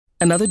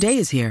Another day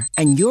is here,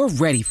 and you're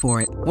ready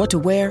for it. What to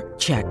wear?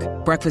 Check.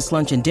 Breakfast,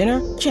 lunch, and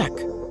dinner? Check.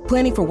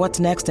 Planning for what's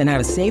next and how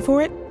to save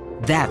for it?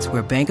 That's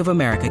where Bank of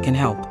America can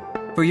help.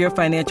 For your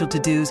financial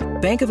to-dos,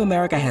 Bank of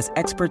America has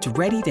experts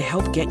ready to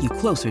help get you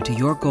closer to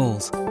your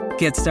goals.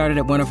 Get started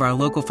at one of our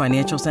local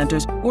financial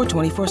centers or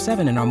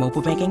 24/7 in our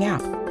mobile banking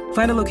app.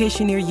 Find a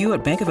location near you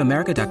at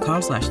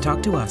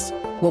bankofamerica.com/talktous.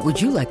 What would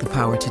you like the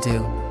power to do?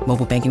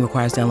 Mobile banking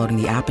requires downloading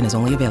the app and is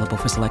only available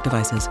for select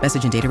devices.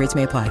 Message and data rates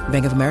may apply.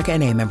 Bank of America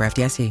N.A., member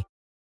FDIC.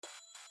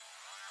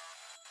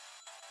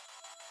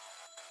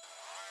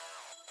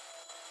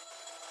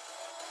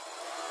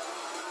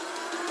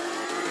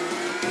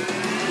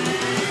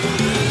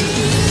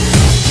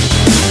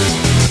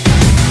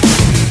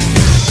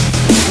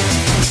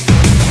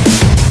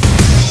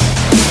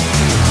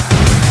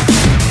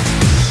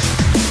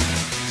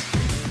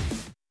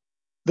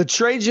 The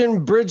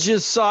Trajan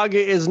Bridges saga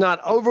is not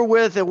over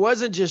with. It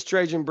wasn't just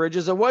Trajan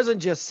Bridges. It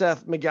wasn't just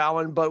Seth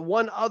McGowan, but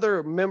one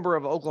other member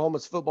of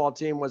Oklahoma's football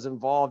team was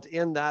involved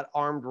in that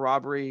armed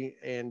robbery,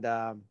 and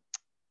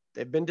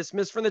they've been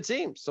dismissed from the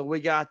team. So we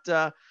got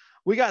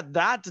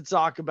that to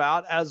talk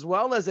about, as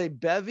well as a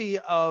bevy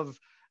of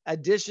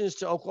additions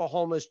to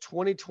Oklahoma's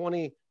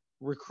 2020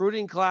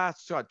 recruiting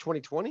class.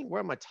 2020? What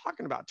am I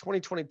talking about?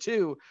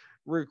 2022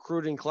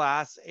 recruiting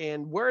class,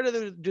 and where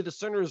do the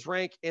Sooners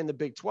rank in the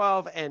Big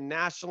 12 and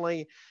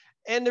nationally?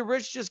 And the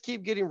rich just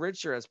keep getting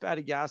richer as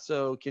Patty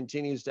Gasso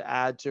continues to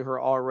add to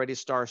her already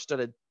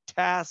star-studded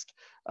task.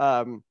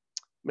 Man,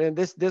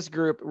 this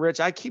group, Rich,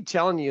 I keep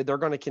telling you they're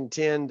going to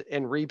contend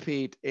and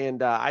repeat,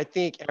 and I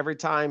think every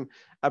time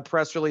a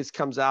press release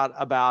comes out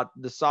about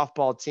the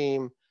softball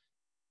team,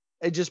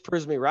 it just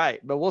proves me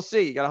right. But we'll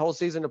see. You got a whole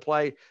season to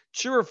play.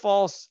 True or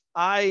false?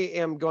 I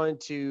am going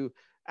to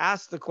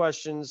ask the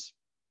questions.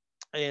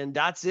 And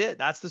that's it.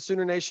 That's the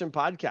Sooner Nation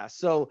podcast.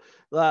 So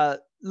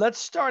let's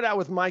start out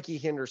with Mikey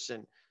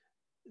Henderson.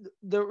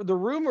 The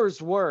rumors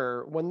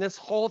were, when this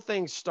whole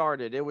thing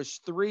started, it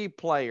was 3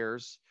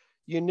 players.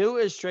 You knew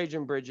it was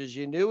Trajan Bridges.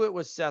 You knew it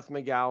was Seth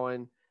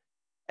McGowan.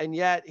 And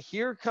yet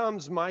here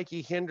comes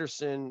Mikey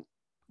Henderson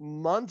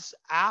months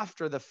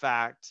after the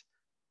fact.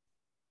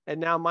 And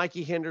now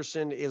Mikey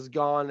Henderson is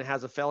gone,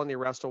 has a felony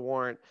arrest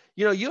warrant.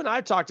 You know, you and I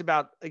talked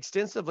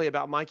extensively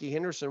about Mikey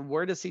Henderson.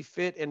 Where does he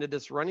fit into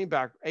this running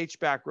back,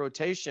 H-back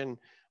rotation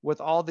with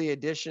all the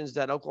additions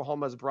that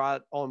Oklahoma has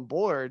brought on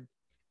board?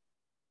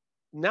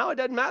 Now it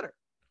doesn't matter.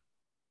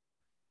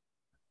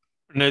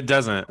 No, it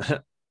doesn't.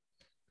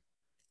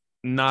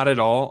 Not at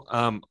all.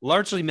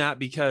 Largely, Matt,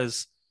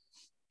 because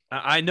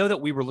I know that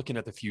we were looking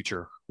at the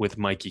future with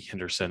Mikey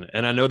Henderson,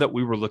 and I know that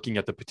we were looking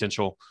at the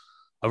potential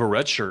of a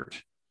red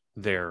shirt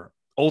there.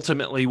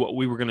 Ultimately, what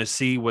we were going to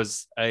see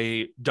was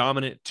a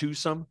dominant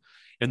twosome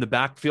in the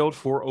backfield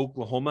for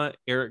Oklahoma,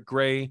 Eric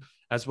Gray,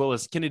 as well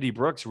as Kennedy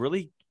Brooks,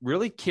 really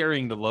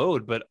carrying the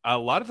load. But a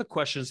lot of the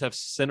questions have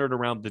centered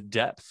around the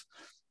depth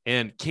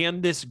and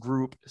can this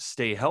group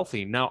stay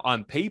healthy? Now,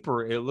 on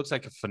paper, it looks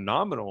like a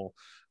phenomenal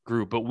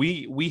group, but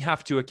we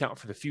have to account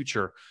for the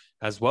future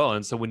as well.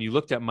 And so when you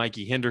looked at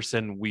Mikey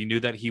Henderson, we knew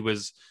that he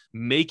was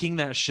making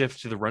that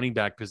shift to the running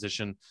back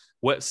position,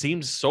 what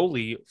seems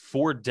solely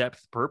for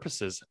depth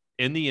purposes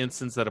in the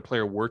instance that a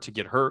player were to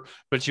get hurt.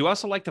 But you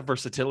also like the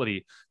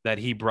versatility that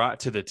he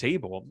brought to the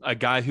table, a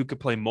guy who could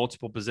play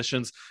multiple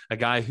positions, a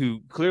guy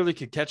who clearly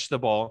could catch the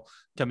ball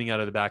coming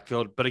out of the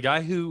backfield, but a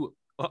guy who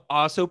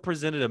also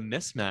presented a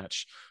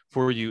mismatch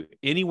for you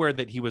anywhere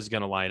that he was going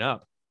to line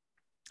up.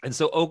 And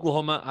so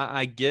Oklahoma,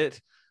 I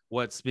get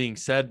what's being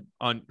said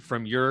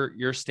from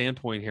your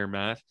standpoint here,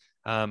 Matt.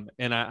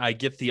 And I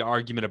get the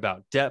argument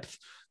about depth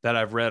that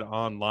I've read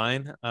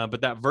online,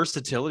 but that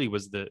versatility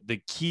was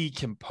the key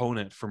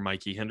component for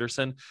Mikey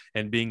Henderson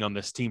and being on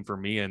this team for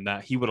me, and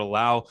that he would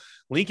allow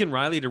Lincoln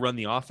Riley to run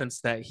the offense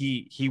that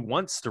he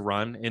wants to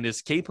run and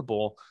is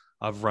capable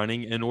of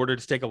running in order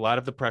to take a lot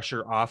of the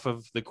pressure off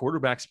of the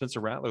quarterback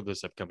Spencer Rattler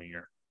this upcoming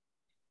year.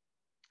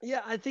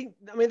 Yeah, I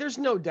mean, there's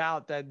no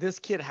doubt that this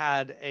kid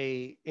had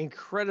a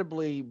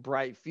incredibly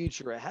bright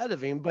future ahead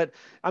of him. But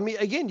I mean,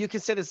 again, you can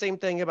say the same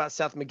thing about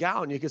Seth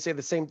McGowan. You can say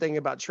the same thing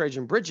about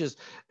Trajan Bridges.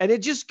 And it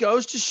just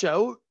goes to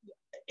show,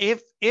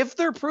 if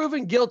they're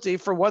proven guilty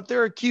for what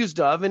they're accused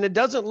of, and it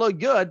doesn't look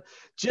good,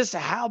 just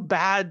how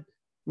bad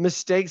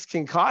mistakes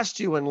can cost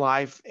you in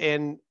life.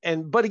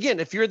 But again,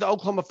 if you're the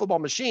Oklahoma football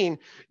machine,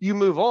 you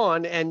move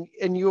on, and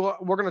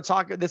we're going to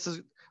talk.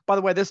 By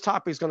the way, this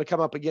topic is going to come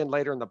up again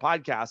later in the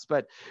podcast,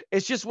 but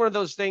it's just one of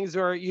those things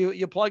where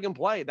you plug and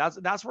play.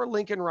 That's where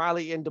Lincoln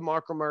Riley and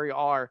DeMarco Murray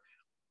are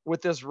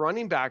with this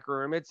running back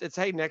room. It's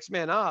hey, next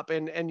man up.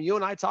 And you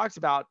and I talked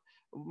about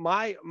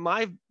my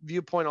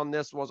viewpoint on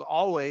this was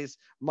always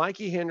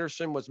Mikey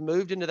Henderson was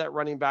moved into that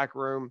running back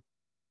room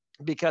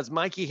because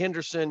Mikey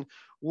Henderson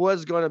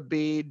was going to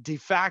be de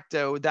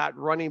facto that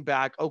running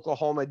back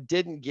Oklahoma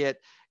didn't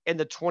get in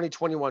the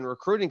 2021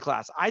 recruiting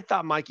class. I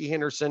thought Mikey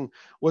Henderson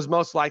was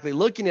most likely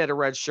looking at a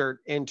red shirt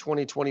in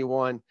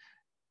 2021.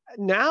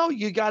 Now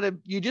you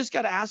just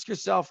got to ask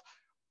yourself,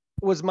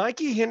 Was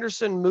Mikey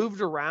Henderson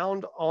moved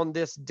around on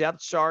this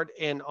depth chart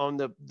and on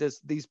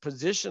these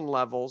position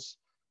levels?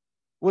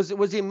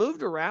 Was he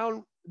moved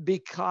around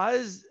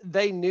because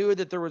they knew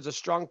that there was a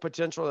strong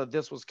potential that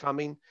this was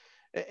coming?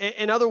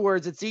 In other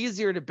words, it's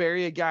easier to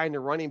bury a guy in the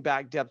running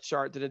back depth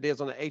chart than it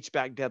is on the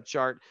H-back depth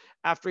chart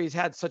after he's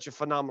had such a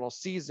phenomenal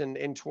season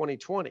in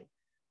 2020.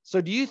 So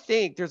do you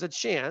think there's a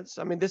chance?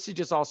 I mean, this is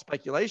just all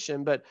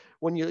speculation, but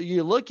when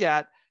you look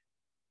at,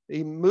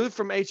 he moved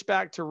from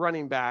H-back to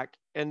running back,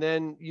 and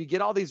then you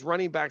get all these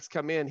running backs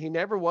come in. He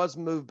never was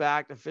moved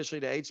back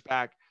officially to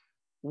H-back.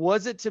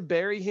 Was it to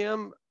bury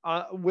him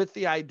with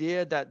the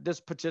idea that this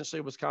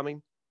potentially was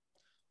coming?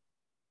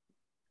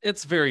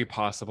 It's very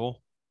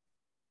possible.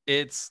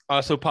 It's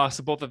also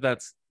possible that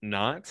that's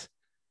not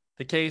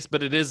the case,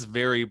 but it is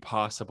very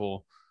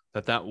possible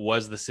that that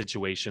was the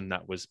situation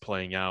that was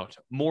playing out.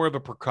 More of a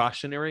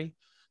precautionary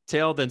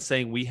tale than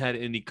saying we had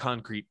any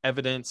concrete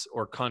evidence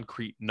or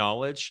concrete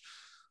knowledge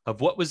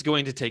of what was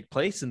going to take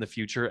place in the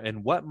future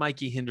and what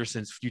Mikey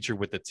Henderson's future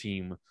with the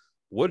team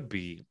would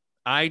be.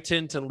 I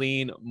tend to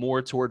lean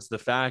more towards the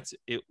fact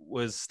it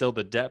was still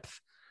the depth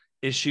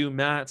issue,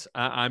 Matt.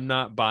 I'm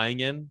not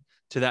buying in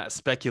to that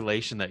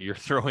speculation that you're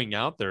throwing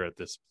out there at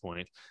this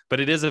point, but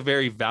it is a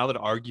very valid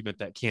argument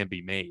that can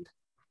be made.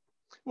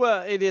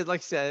 Well, it is,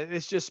 like I said,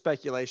 it's just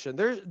speculation.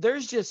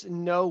 There's just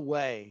no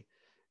way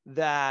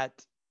that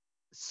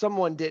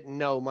someone didn't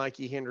know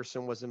Mikey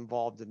Henderson was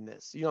involved in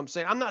this. You know what I'm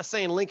saying? I'm not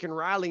saying Lincoln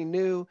Riley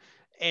knew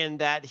and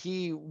that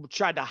he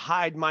tried to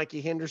hide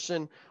Mikey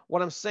Henderson.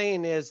 What I'm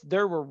saying is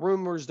there were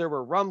rumors, there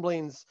were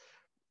rumblings.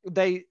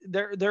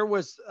 There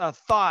was a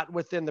thought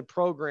within the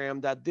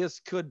program that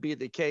this could be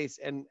the case.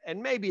 And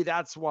maybe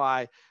that's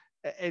why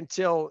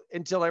until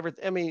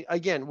everything, I mean,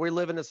 again, we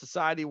live in a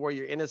society where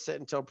you're innocent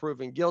until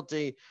proven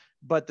guilty.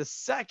 But the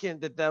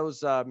second that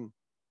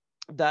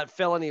that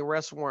felony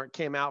arrest warrant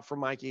came out for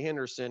Mikey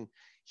Henderson,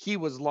 he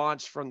was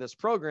launched from this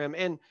program.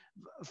 And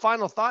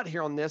final thought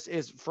here on this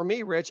is, for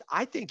me, Rich,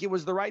 I think it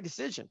was the right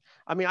decision.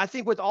 I mean, I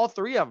think with all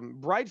three of them,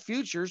 bright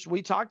futures,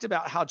 we talked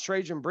about how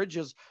Trajan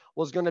Bridges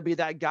was going to be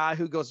that guy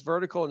who goes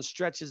vertical and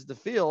stretches the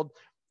field.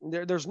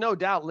 There's no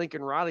doubt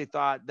Lincoln Riley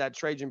thought that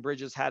Trajan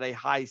Bridges had a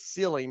high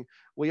ceiling.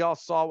 We all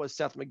saw what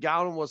Seth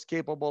McGowan was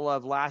capable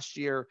of last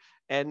year.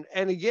 And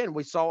again,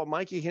 we saw what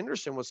Mikey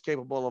Henderson was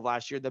capable of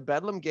last year. The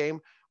Bedlam game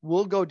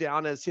will go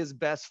down as his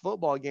best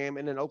football game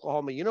in an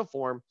Oklahoma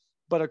uniform.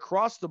 But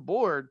across the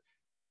board,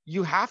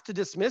 you have to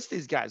dismiss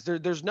these guys.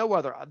 There's no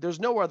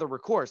other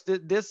recourse.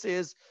 This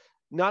is,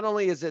 not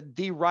only is it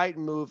the right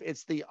move,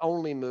 it's the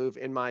only move,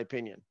 in my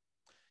opinion.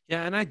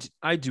 Yeah, and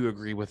I do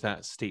agree with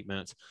that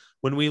statement.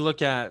 When we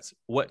look at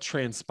what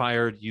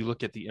transpired, you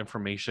look at the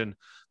information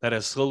that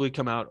has slowly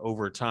come out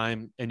over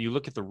time, and you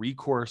look at the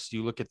recourse,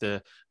 you look at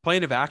the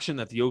plan of action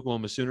that the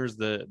Oklahoma Sooners,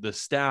 the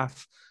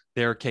staff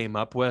there came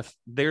up with.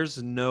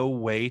 There's no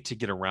way to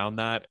get around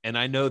that. And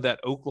I know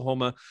that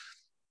Oklahoma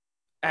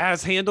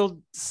has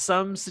handled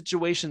some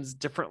situations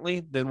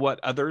differently than what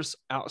others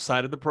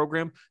outside of the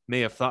program may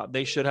have thought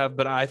they should have.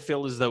 But I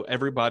feel as though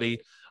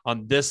everybody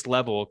on this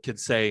level could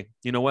say,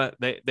 you know what,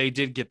 they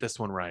did get this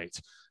one right.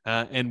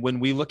 And when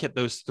we look at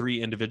those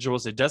three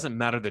individuals, it doesn't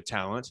matter the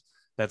talent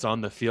that's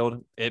on the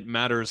field. It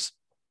matters,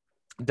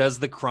 does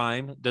the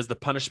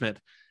punishment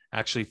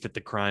actually fit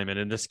the crime? And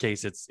in this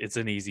case, it's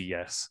an easy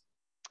yes.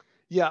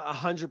 Yeah,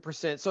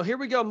 100%. So here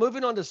we go.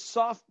 Moving on to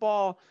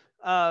softball.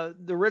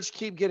 The rich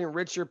keep getting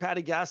richer.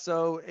 Patty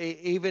Gasso,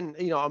 even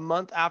a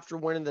month after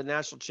winning the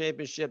national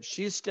championship,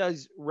 she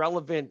stays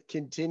relevant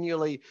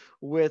continually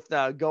with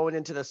going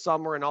into the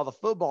summer and all the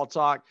football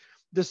talk.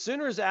 The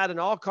Sooners add an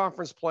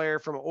all-conference player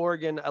from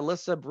Oregon,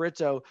 Alyssa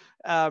Brito,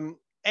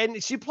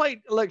 and she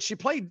played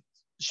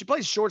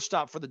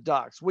shortstop for the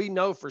Ducks. We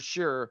know for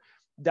sure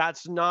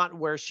that's not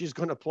where she's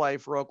going to play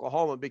for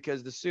Oklahoma,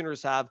 because the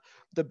Sooners have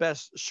the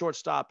best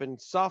shortstop in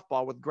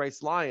softball with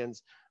Grace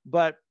Lyons.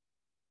 But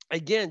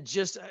again,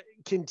 just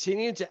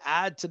continue to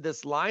add to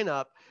this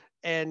lineup,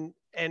 and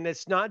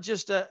it's not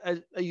just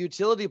a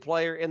utility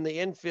player in the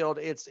infield.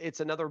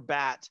 It's another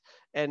bat,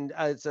 and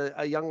it's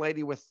a young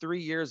lady with 3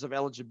 years of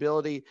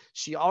eligibility.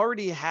 She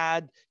already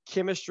had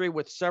chemistry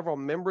with several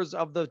members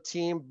of the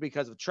team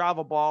because of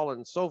travel ball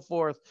and so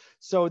forth.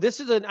 So this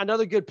is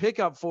another good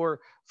pickup for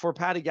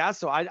Patty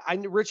Gasso.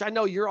 Rich, I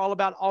know you're all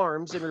about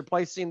arms and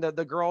replacing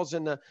the girls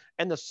in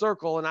the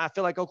circle, and I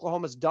feel like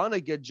Oklahoma's done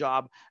a good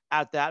job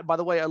at that. By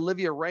the way,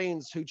 Olivia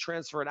Raines, who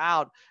transferred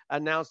out,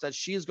 announced that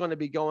she's going to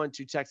be going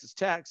to Texas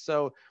Tech.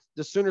 So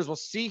the Sooners will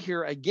see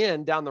here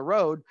again down the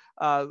road,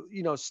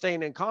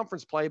 staying in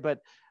conference play. But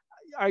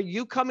are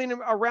you coming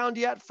around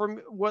yet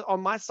from what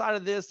on my side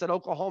of this, that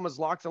Oklahoma's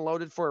locked and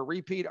loaded for a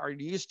repeat, or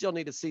do you still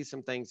need to see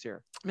some things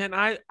here? Man,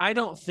 I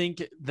don't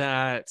think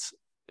that.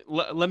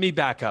 Let me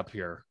back up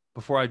here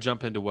before I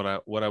jump into what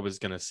I was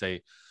going to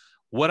say.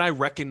 What I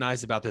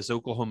recognize about this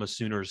Oklahoma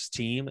Sooners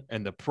team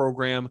and the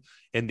program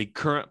and the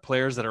current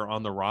players that are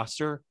on the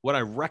roster, what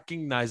I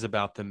recognize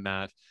about them,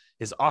 Matt,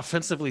 is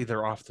offensively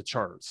they're off the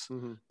charts.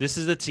 Mm-hmm. This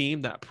is a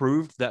team that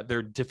proved that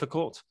they're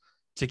difficult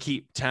to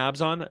keep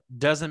tabs on.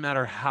 Doesn't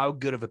matter how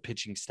good of a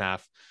pitching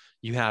staff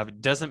you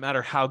have, doesn't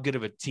matter how good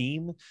of a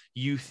team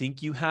you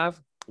think you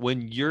have.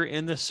 When you're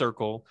in the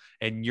circle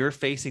and you're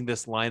facing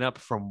this lineup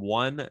from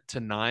 1 to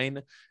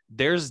 9,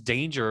 there's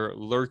danger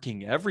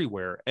lurking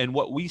everywhere. And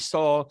what we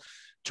saw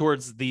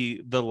towards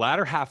the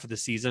latter half of the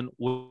season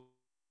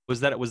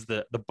was that it was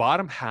the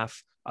bottom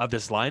half of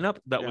this lineup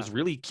that was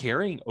really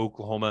carrying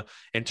Oklahoma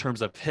in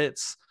terms of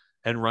hits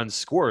and runs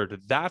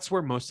scored. That's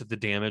where most of the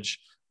damage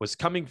was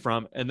coming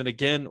from. And then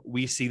again,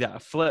 we see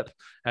that flip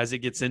as it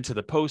gets into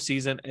the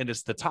postseason, and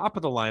it's the top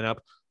of the lineup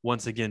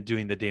once again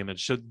doing the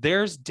damage. So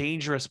there's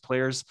dangerous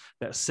players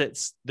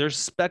that they're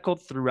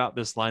speckled throughout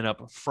this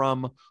lineup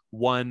from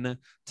 1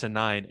 to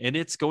 9. And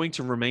it's going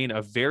to remain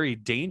a very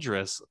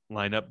dangerous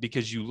lineup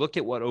because you look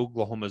at what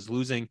Oklahoma's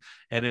losing,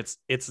 and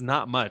it's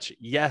not much.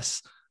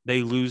 Yes,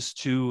 they lose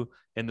 2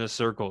 in the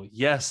circle.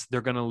 Yes,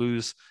 they're going to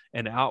lose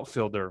an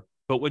outfielder.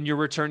 But when you're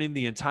returning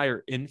the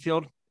entire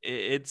infield,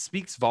 it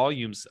speaks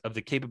volumes of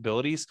the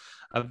capabilities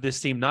of this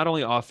team, not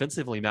only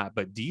offensively, Matt,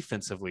 but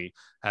defensively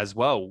as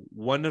well.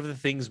 One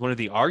of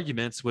the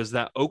arguments was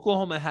that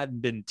Oklahoma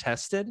hadn't been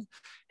tested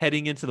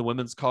heading into the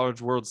Women's College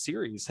World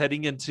Series,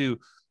 heading into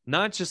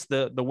not just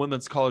the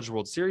Women's College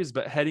World Series,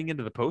 but heading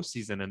into the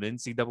postseason and the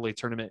NCAA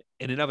tournament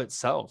in and of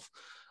itself.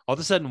 All of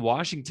a sudden,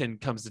 Washington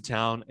comes to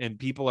town and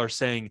people are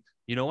saying,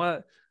 you know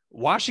what?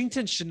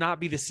 Washington should not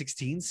be the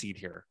 16 seed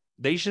here.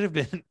 They should have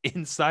been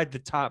inside the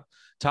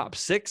top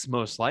 6,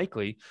 most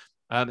likely.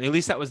 At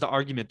least that was the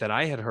argument that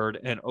I had heard.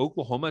 And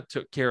Oklahoma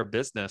took care of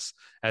business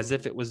as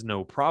if it was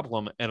no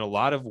problem. And a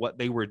lot of what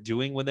they were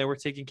doing when they were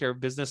taking care of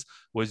business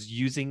was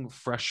using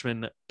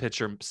freshman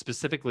pitcher,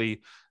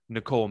 specifically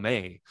Nicole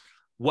May.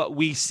 What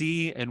we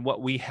see and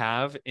what we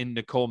have in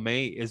Nicole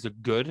May is a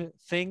good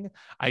thing.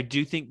 I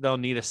do think they'll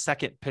need a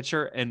second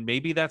pitcher, and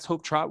maybe that's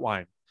Hope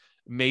Trotwine.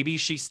 Maybe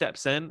she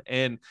steps in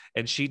and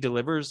she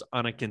delivers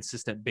on a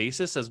consistent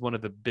basis as one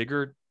of the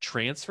bigger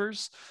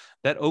transfers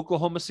that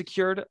Oklahoma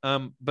secured.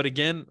 But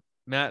again,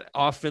 Matt,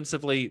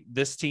 offensively,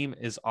 this team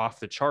is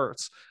off the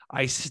charts.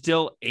 I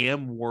still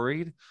am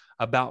worried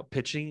about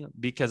pitching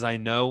because I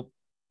know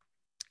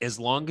as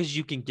long as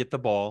you can get the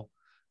ball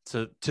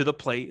to the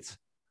plate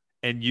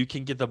and you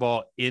can get the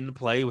ball in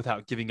play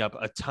without giving up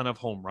a ton of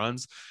home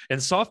runs, and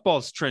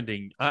softball's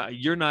trending.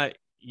 You're not,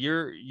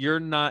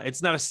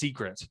 it's not a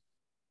secret.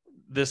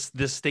 This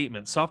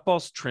statement,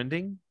 softball's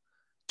trending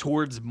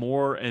towards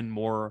more and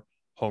more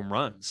home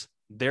runs.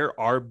 There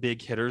are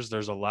big hitters.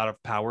 There's a lot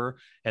of power,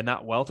 and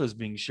that wealth is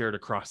being shared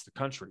across the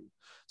country.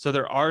 So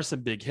there are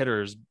some big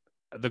hitters.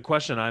 The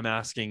question I'm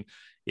asking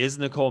is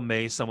Nicole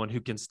May someone who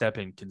can step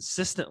in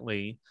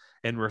consistently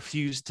and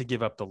refuse to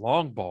give up the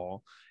long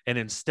ball and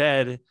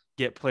instead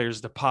get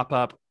players to pop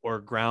up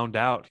or ground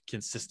out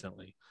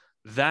consistently?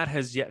 That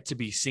has yet to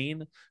be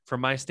seen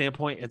from my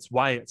standpoint. It's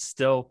why it's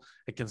still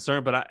a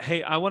concern. But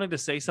I wanted to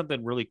say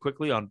something really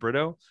quickly on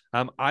Brito.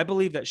 I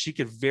believe that she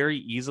could very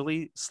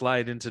easily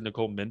slide into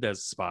Nicole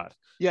Mendez's spot.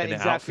 Yeah, in the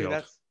exactly.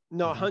 outfield. That's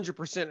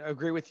 100%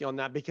 agree with you on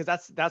that, because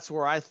that's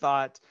where I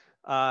thought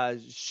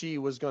she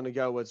was going to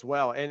go as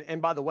well.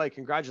 And by the way,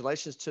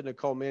 congratulations to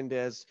Nicole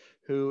Mendez,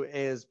 who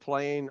is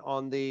playing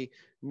on the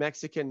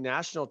Mexican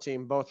national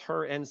team, both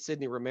her and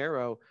Sydney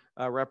Romero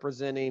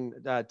representing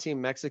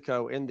Team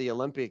Mexico in the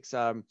Olympics.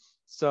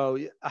 So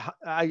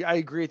I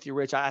agree with you,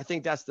 Rich. I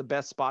think that's the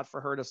best spot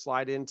for her to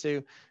slide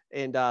into.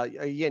 And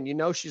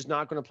again, she's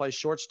not going to play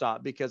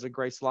shortstop because of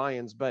Grace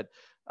Lyons, but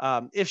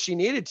if she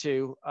needed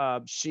to,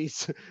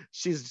 she's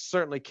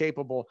certainly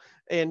capable.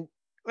 And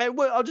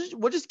we'll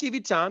just give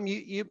you time.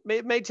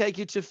 It may take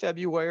you to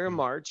February or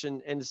March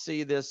and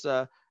see this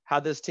how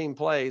this team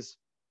plays.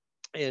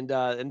 And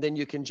then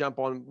you can jump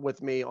on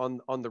with me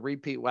on the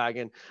repeat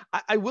wagon.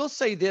 I will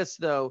say this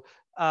though,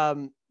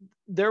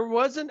 there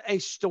wasn't a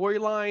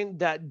storyline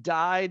that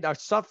died or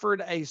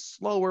suffered a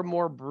slower,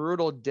 more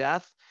brutal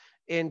death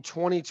in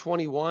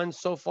 2021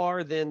 so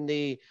far than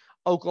the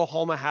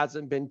Oklahoma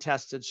hasn't been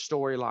tested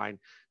storyline.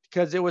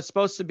 Because it was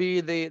supposed to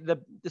be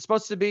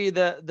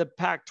the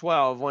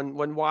Pac-12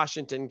 when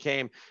Washington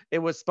came. It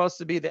was supposed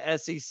to be the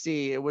SEC.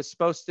 It was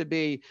supposed to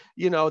be,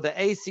 the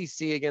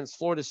ACC against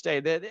Florida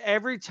State. That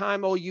every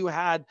time OU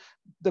had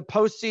the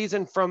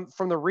postseason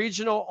from the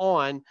regional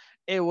on,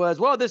 it was,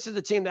 well, this is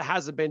a team that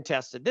hasn't been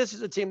tested. This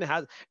is a team that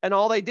has, and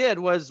all they did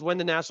was win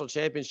the national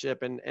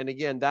championship. And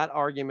again, that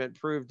argument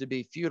proved to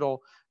be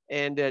futile,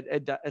 and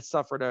it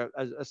suffered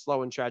a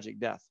slow and tragic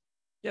death.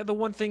 Yeah, the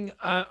one thing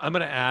I'm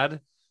going to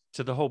add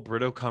to the whole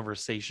Brito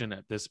conversation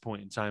at this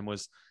point in time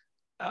was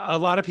a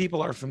lot of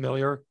people are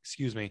familiar,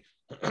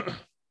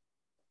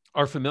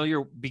 are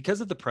familiar because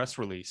of the press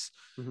release.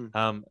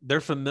 They're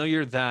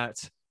familiar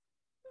that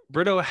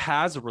Brito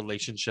has a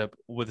relationship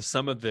with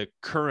some of the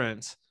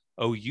current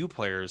OU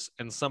players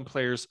and some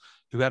players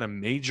who had a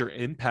major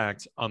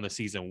impact on the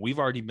season. We've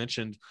already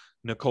mentioned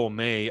Nicole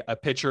May, a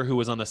pitcher who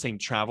was on the same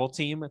travel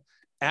team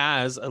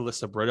as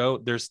Alyssa Brito.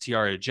 There's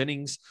Tiara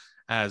Jennings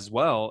as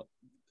well.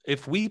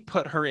 If we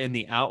put her in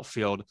the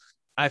outfield,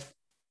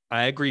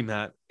 I agree,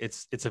 Matt.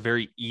 It's a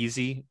very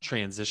easy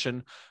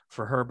transition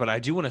for her, but I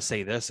do want to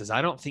say this is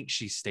I don't think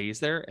she stays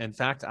there. In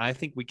fact, I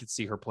think we could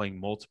see her playing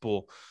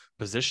multiple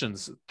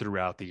positions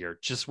throughout the year.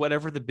 Just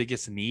whatever the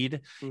biggest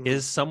need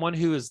is, someone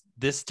who is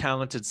this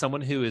talented,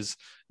 someone who is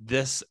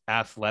this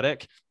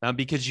athletic,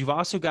 because you've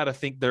also got to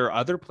think there are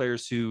other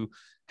players who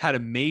had a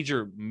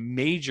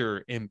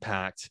major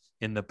impact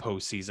in the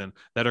postseason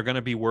that are going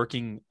to be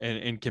working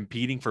and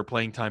competing for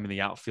playing time in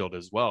the outfield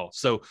as well.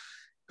 So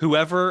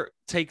whoever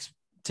takes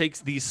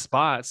these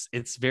spots,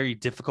 it's very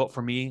difficult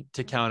for me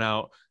to count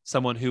out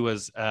someone who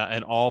was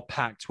an all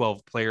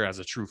Pac-12 player as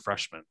a true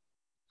freshman.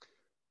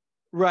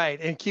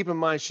 Right. And keep in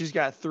mind, she's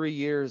got 3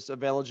 years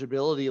of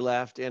eligibility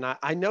left. And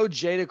I know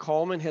Jada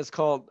Coleman has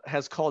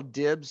called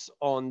dibs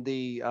on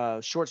the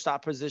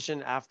shortstop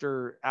position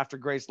after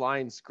Grace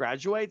Lyons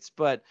graduates,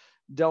 but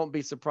don't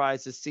be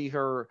surprised to see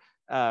her,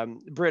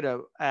 Britta,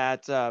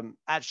 at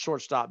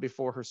shortstop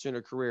before her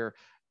Sooner career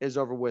is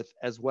over with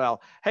as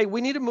well. Hey,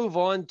 we need to move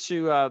on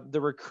to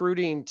the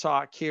recruiting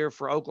talk here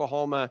for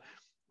Oklahoma.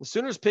 The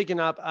Sooners picking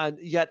up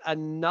yet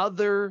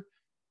another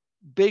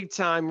big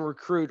time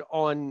recruit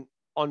on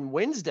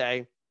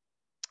Wednesday,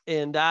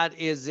 and that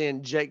is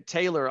in Jake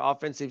Taylor,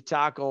 offensive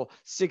tackle,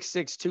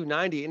 6'6",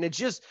 290. And it's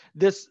just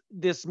this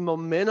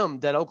momentum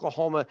that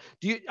Oklahoma,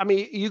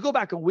 you go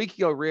back a week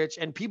ago, Rich,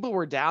 and people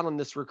were down on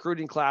this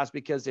recruiting class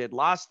because they had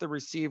lost the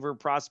receiver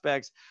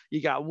prospects.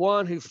 You got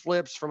one who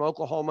flips from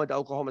Oklahoma to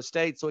Oklahoma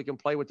State so he can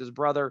play with his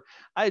brother.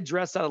 I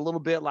addressed that a little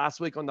bit last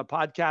week on the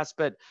podcast,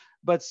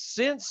 but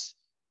since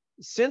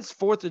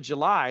 4th of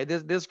July,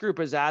 this group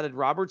has added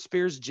Robert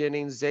Spears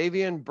Jennings,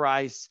 Xavier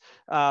Bryce.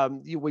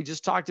 We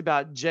just talked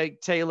about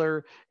Jake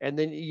Taylor, and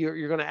then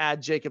you're going to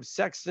add Jacob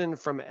Sexton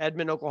from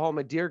Edmond,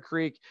 Oklahoma, Deer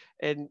Creek,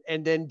 and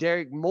then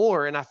Derek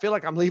Moore. And I feel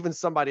like I'm leaving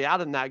somebody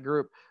out in that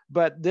group,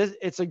 but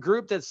it's a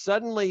group that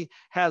suddenly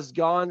has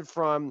gone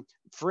from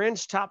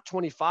fringe top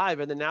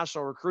 25 in the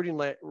national recruiting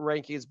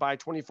rankings by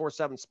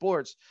 24/7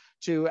 Sports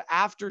to,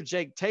 after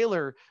Jake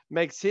Taylor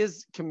makes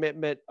his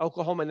commitment,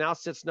 Oklahoma now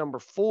sits number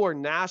 4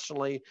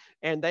 nationally,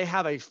 and they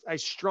have a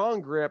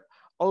strong grip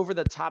over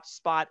the top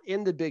spot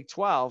in the Big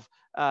 12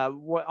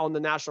 on the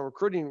national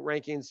recruiting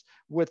rankings,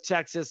 with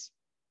Texas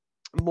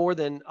more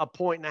than a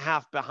point and a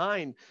half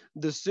behind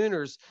the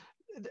Sooners.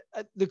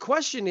 The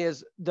question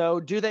is,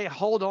 though, do they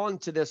hold on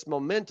to this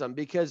momentum?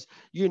 Because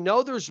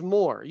there's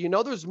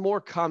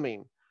more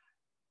coming,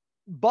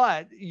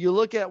 but you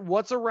look at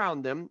what's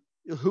around them,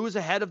 who's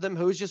ahead of them,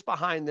 who's just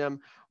behind them.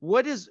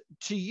 What's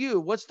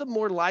the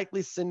more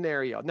likely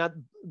scenario? Now,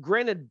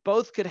 granted,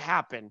 both could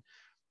happen,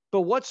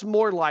 but what's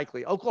more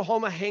likely?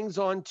 Oklahoma hangs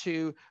on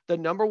to the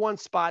number 1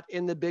 spot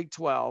in the Big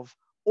 12,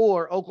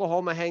 or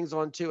Oklahoma hangs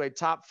on to a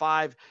top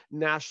 5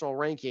 national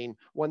ranking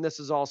when this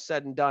is all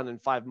said and done in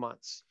 5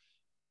 months?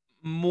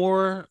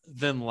 More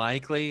than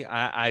likely,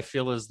 I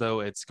feel as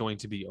though it's going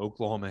to be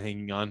Oklahoma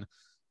hanging on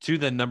to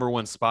the number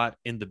 1 spot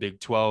in the Big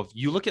 12.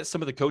 You look at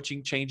some of the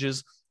coaching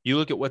changes, you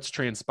look at what's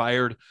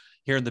transpired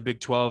here in the Big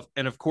 12.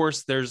 And of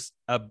course, there's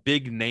a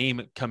big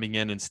name coming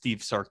in Steve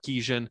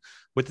Sarkisian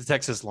with the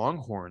Texas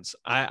Longhorns.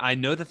 I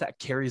know that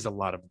carries a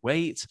lot of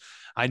weight.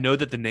 I know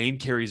that the name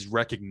carries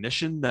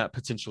recognition that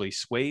potentially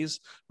sways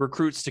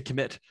recruits to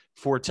commit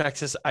for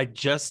Texas. I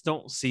just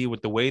don't see,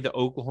 with the way the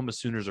Oklahoma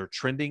Sooners are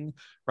trending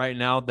right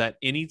now, that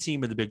any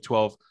team in the Big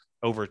 12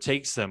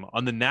 overtakes them.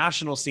 On the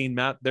national scene,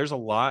 Matt, there's a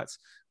lot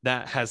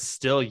that has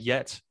still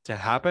yet to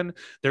happen.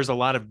 There's a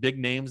lot of big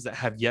names that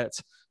have yet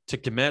to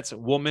commit.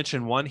 We'll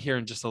mention one here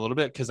in just a little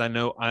bit, because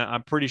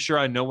I'm pretty sure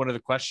I know one of the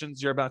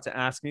questions you're about to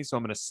ask me, so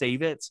I'm going to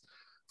save it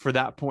for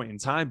that point in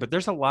time. But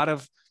there's a lot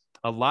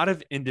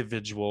of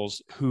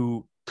individuals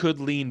who could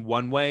lean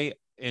one way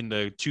in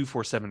the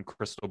 247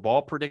 crystal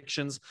ball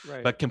predictions,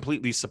 right, but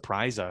completely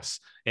surprise us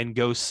and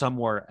go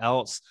somewhere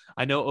else.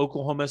 I know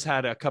Oklahoma's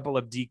had a couple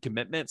of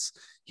decommitments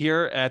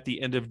here at the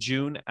end of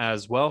June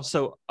as well.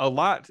 So a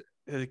lot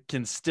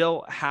can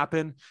still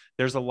happen.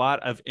 There's a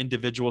lot of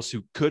individuals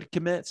who could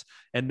commit,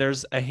 and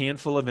there's a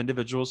handful of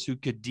individuals who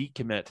could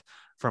decommit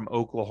from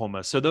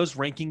Oklahoma. So those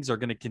rankings are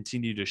going to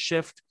continue to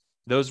shift.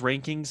 Those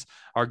rankings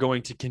are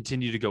going to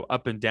continue to go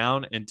up and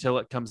down until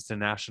it comes to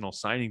National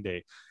Signing Day.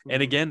 Mm-hmm.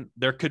 And again,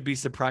 there could be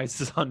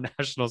surprises on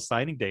National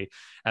Signing Day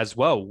as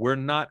well. We're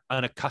not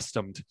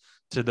unaccustomed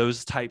to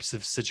those types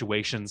of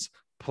situations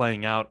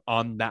playing out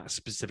on that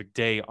specific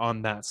day,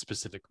 on that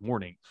specific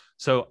morning.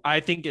 So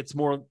I think it's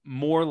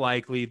more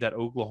likely that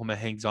Oklahoma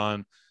hangs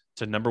on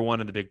to number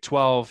 1 in the Big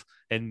 12,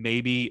 and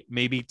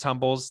maybe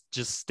tumbles,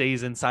 just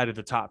stays inside of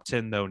the top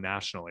 10 though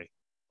nationally.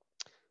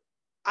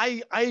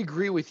 I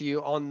agree with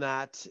you on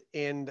that,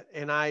 and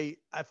I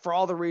for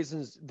all the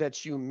reasons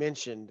that you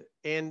mentioned.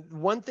 And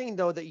one thing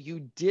though that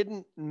you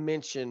didn't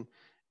mention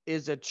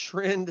is a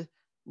trend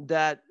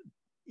that,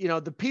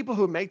 the people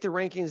who make the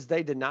rankings,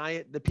 they deny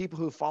it. The people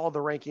who follow the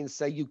rankings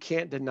say you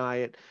can't deny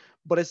it.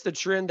 But it's the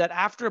trend that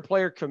after a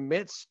player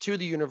commits to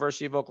the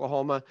University of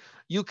Oklahoma,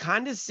 you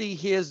kind of see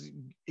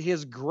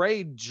his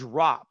grade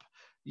drop.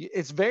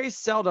 It's very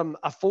seldom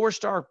a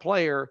 4-star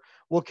player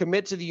will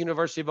commit to the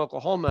University of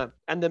Oklahoma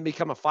and then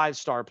become a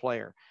 5-star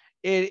player.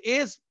 it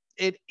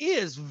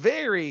is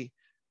very,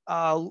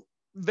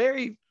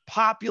 very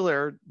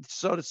popular,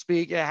 so to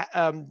speak. It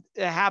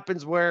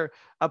happens where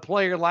a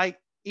player like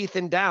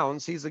Ethan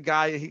Downs, he's a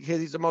guy,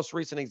 he's the most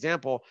recent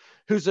example,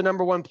 who's the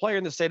number one player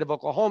in the state of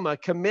Oklahoma,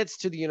 commits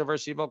to the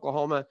University of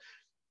Oklahoma,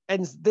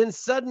 and then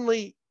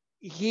suddenly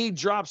he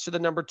drops to the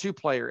number two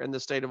player in the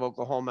state of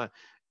Oklahoma.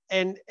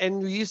 And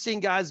you've seen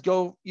guys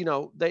go,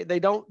 they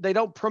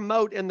don't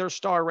promote in their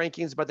star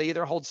rankings, but they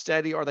either hold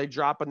steady or they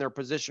drop in their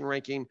position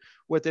ranking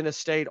within a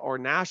state or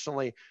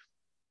nationally.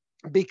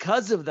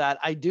 Because of that,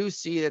 I do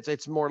see that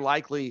it's more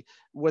likely,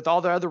 with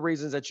all the other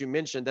reasons that you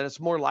mentioned, that it's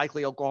more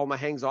likely Oklahoma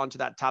hangs on to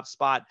that top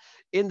spot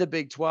in the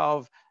Big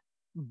 12,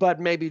 but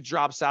maybe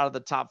drops out of the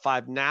top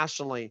 5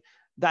 nationally.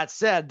 That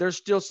said, there's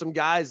still some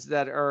guys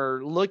that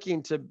are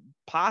looking to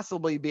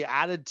possibly be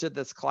added to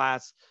this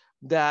class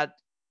that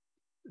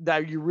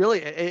you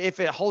really, if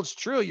it holds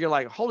true, you're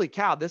like, holy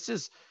cow, this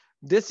is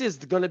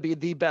going to be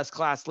the best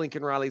class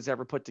Lincoln Riley's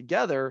ever put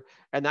together.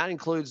 And that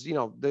includes,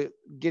 the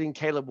getting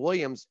Caleb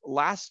Williams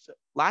last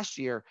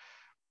year.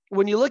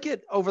 When you look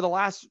at over the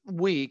last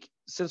week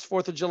since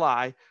 4th of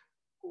July,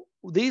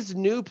 these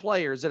new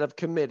players that have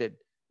committed,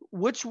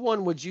 which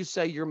one would you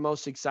say you're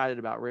most excited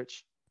about,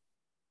 Rich?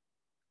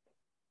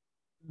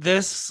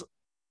 This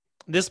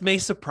may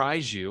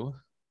surprise you.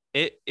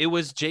 It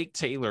was Jake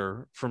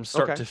Taylor from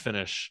start to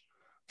finish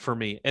for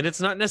me. And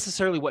it's not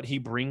necessarily what he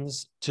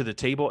brings to the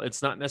table.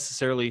 It's not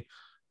necessarily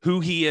who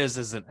he is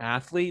as an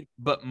athlete,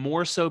 but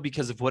more so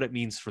because of what it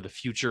means for the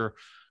future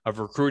of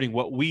recruiting.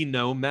 What we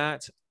know,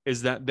 Matt,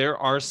 is that there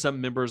are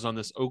some members on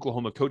this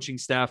Oklahoma coaching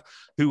staff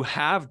who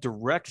have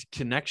direct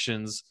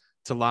connections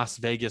to Las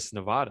Vegas,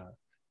 Nevada,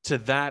 to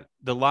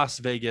the Las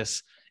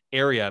Vegas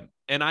area.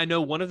 And I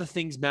know one of the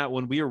things, Matt,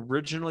 when we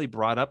originally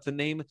brought up the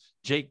name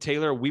Jake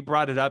Taylor, we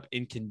brought it up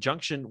in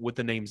conjunction with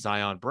the name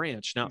Zion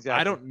Branch. Now, exactly.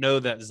 I don't know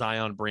that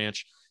Zion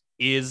Branch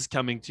is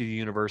coming to the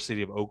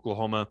University of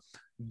Oklahoma,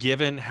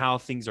 given how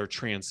things are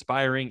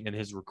transpiring in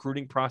his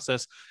recruiting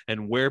process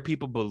and where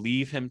people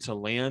believe him to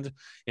land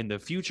in the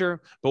future.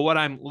 But what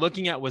I'm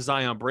looking at with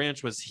Zion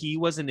Branch was he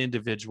was an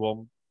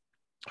individual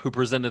who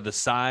presented the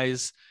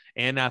size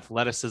and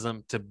athleticism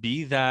to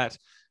be that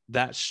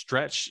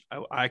stretch.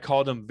 I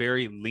called him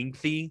very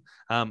lengthy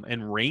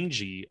and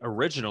rangy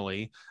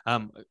originally.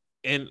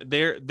 And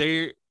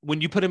they're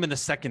when you put them in the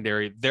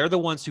secondary, they're the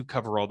ones who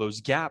cover all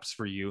those gaps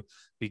for you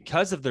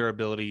because of their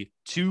ability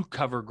to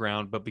cover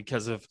ground, but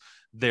because of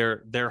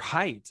their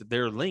height,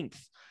 their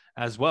length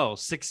as well.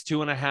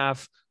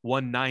 6'2.5",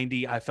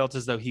 190. I felt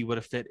as though he would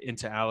have fit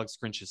into Alex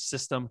Grinch's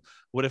system,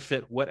 would have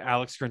fit what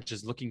Alex Grinch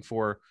is looking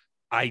for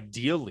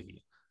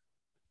ideally.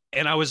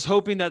 And I was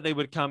hoping that they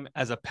would come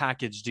as a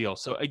package deal.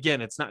 So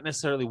again, it's not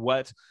necessarily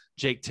what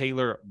Jake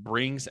Taylor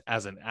brings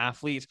as an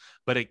athlete,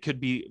 but it could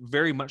be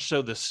very much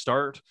so the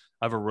start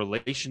of a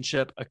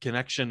relationship, a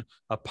connection,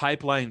 a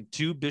pipeline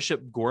to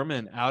Bishop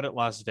Gorman out at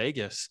Las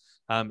Vegas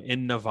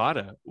in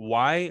Nevada.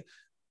 Why?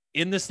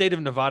 In the state of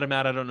Nevada,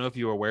 Matt, I don't know if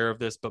you're aware of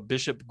this, but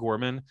Bishop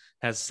Gorman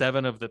has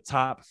 7 of the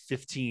top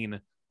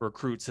 15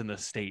 recruits in the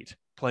state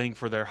playing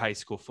for their high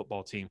school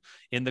football team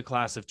in the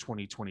class of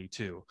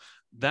 2022.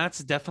 That's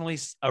definitely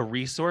a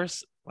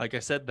resource, like I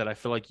said, that I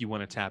feel like you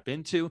want to tap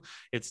into.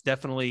 It's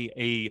definitely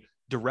a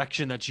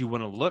direction that you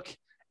want to look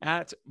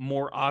at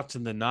more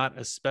often than not,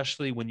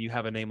 especially when you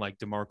have a name like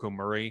DeMarco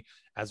Murray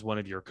as one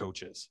of your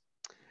coaches.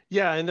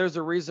 Yeah, and there's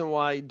a reason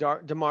why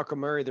DeMarco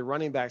Murray, the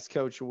running backs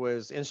coach,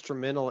 was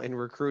instrumental in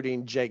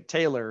recruiting Jake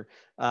Taylor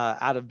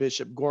out of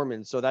Bishop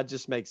Gorman. So that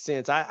just makes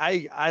sense.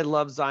 I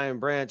love Zion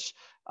Branch,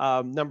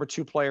 number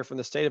 2 player from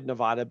the state of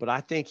Nevada, but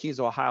I think he's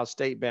Ohio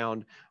State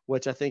bound,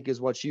 which I think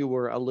is what you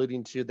were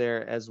alluding to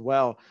there as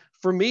well.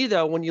 For me,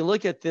 though, when you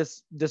look at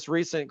this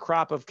recent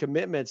crop of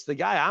commitments, the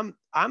guy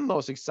I'm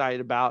most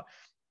excited about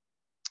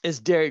is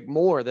Derek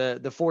Moore, the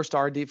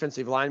 4-star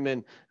defensive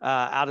lineman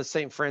out of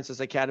St. Francis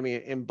Academy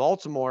in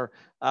Baltimore,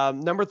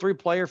 number 3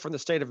 player from the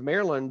state of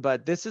Maryland.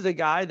 But this is a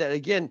guy that,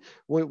 again,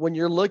 when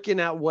you're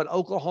looking at what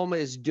Oklahoma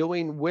is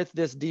doing with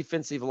this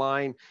defensive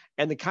line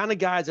and the kind of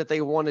guys that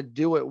they want to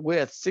do it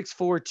with, 6'4",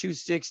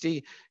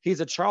 260.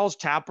 He's a Charles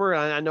Tapper.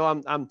 And I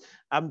know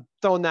I'm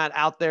throwing that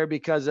out there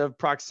because of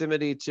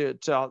proximity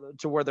to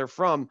where they're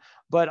from.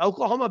 But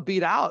Oklahoma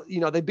beat out,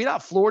 they beat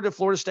out Florida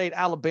State,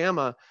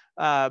 Alabama,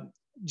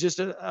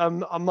 just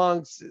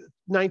amongst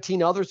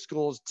 19 other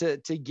schools to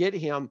get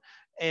him.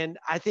 And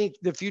I think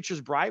the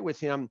future's bright with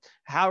him.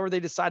 However they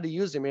decide to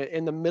use him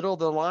in the middle of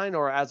the line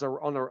or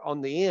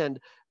on the end.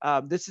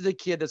 This is a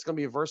kid that's going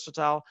to be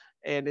versatile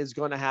and is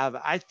going to have,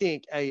 I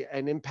think,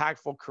 an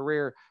impactful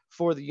career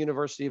for the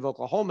University of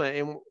Oklahoma.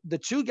 And the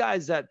 2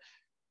 guys that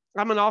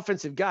I'm an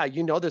offensive guy.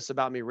 You know this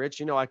about me,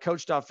 Rich. I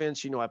coached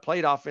offense. I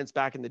played offense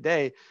back in the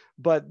day.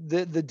 But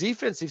the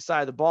defensive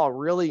side of the ball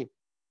really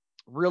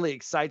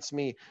excites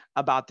me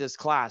about this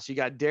class. You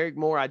got Derek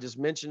Moore, I just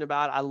mentioned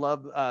about. I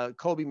love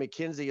Kobe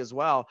McKenzie as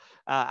well,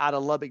 out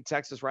of Lubbock,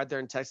 Texas, right there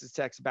in Texas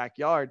Tech's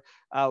backyard.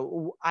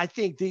 I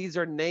think these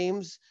are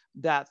names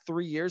that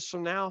 3 years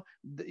from now,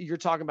 you're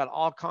talking about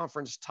all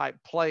conference type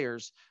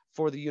players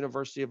for the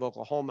University of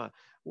Oklahoma.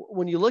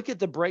 When you look at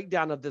the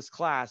breakdown of this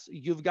class,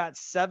 you've got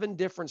 7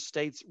 different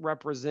states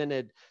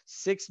represented,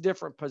 6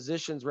 different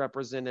positions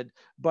represented,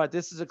 but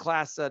this is a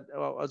class that,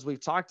 as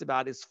we've talked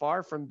about, is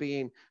far from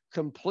being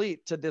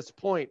complete to this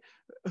point.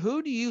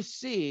 Who do you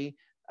see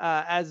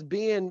as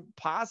being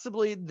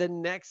possibly the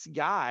next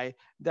guy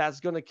that's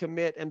going to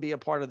commit and be a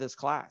part of this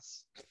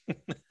class?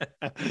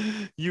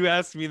 You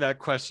asked me that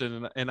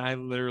question, and I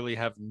literally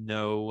have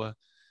no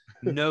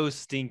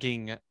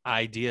stinking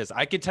ideas.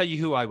 I could tell you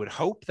who I would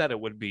hope that it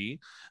would be,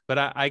 but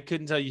I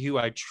couldn't tell you who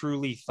I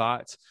truly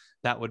thought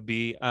that would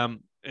be.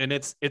 And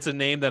it's a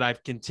name that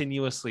I've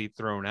continuously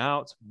thrown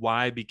out.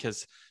 Why?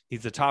 Because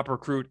he's the top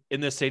recruit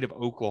in the state of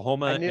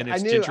Oklahoma, and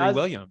it's Gentry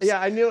Williams. Yeah,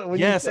 I knew it when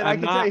you said I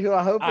can tell you who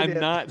I hope it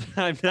is.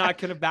 I'm not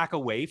going to back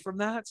away from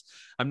that.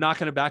 I'm not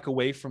going to back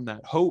away from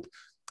that hope.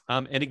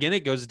 And again,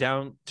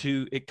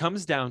 it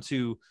comes down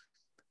to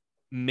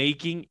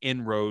making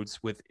inroads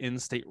with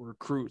in-state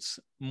recruits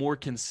more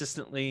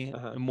consistently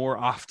and more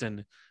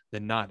often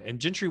than not. And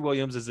Gentry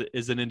Williams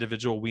is an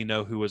individual we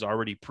know who was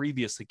already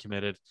previously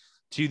committed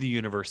to the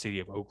University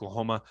of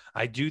Oklahoma.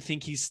 I do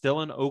think he's still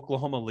an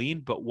Oklahoma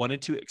lean, but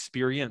wanted to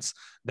experience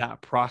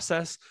that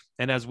process.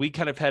 And as we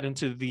kind of head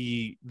into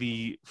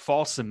the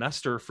fall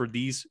semester for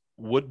these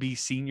would-be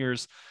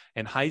seniors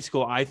in high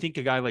school, I think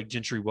a guy like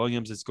Gentry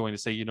Williams is going to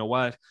say, you know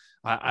what,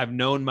 I've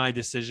known my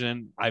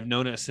decision. I've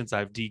known it since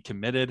I've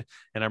decommitted,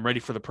 and I'm ready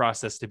for the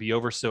process to be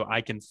over so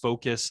I can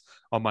focus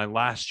on my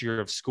last year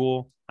of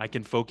school. I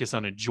can focus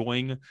on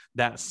enjoying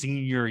that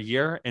senior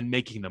year and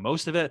making the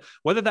most of it,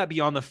 whether that be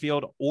on the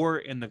field or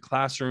in the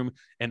classroom.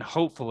 And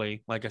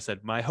hopefully, like I said,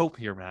 my hope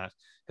here, Matt,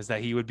 is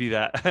that he would be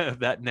that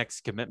that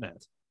next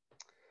commitment.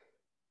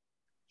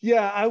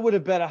 Yeah, I would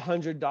have bet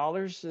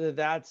 $100.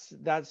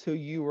 That's who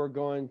you were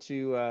going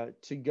to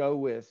go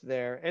with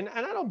there, and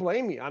I don't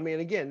blame you. I mean,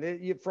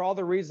 again, for all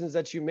the reasons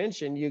that you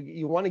mentioned,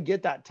 you want to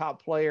get that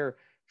top player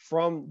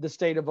from the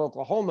state of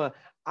Oklahoma.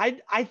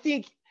 I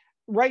think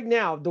right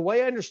now, the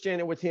way I understand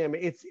it with him,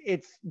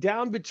 it's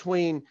down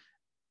between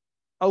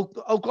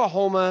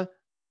Oklahoma,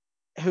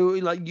 who,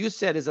 like you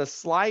said, is a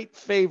slight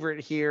favorite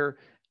here,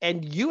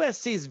 and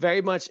USC is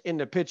very much in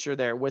the picture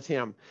there with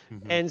him.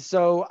 Mm-hmm. And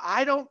so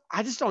I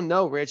just don't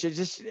know, Rich. It's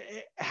just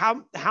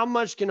how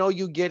much can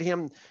OU get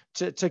him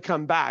to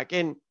come back?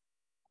 And,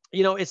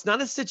 it's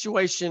not a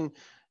situation.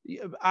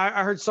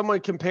 I heard someone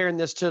comparing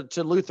this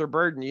to Luther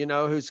Burden,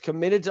 who's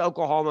committed to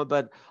Oklahoma,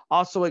 but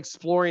also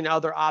exploring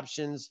other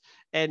options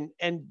and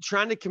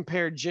trying to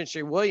compare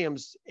Gentry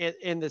Williams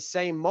in the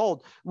same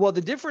mold. Well,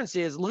 the difference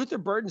is Luther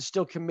Burden's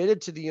still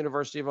committed to the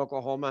University of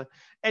Oklahoma,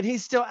 and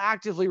he's still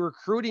actively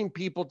recruiting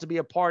people to be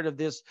a part of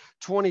this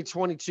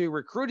 2022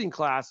 recruiting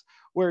class,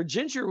 where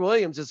Gentry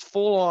Williams is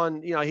full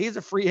on, he's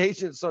a free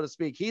agent, so to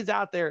speak. He's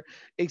out there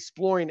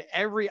exploring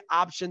every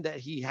option that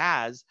he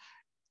has.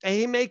 And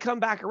he may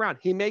come back around.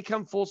 He may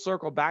come full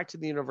circle back to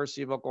the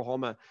University of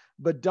Oklahoma,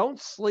 but don't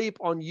sleep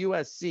on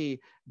USC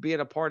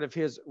being a part of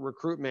his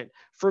recruitment.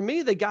 For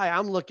me, the guy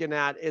I'm looking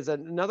at is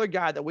another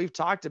guy that we've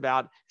talked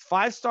about,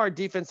 5-star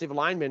defensive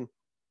lineman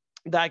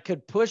that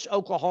could push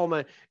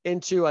Oklahoma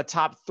into a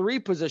top 3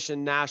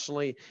 position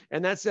nationally.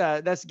 And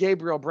that's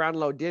Gabriel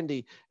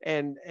Brownlow-Dindy.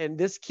 And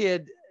this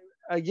kid,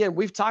 again,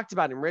 we've talked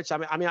about him, Rich. I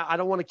mean, I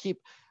don't want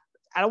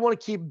to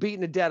keep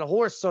beating a dead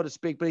horse, so to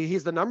speak, but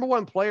he's the number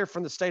 1 player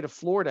from the state of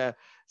Florida,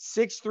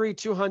 6'3",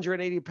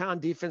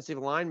 280-pound defensive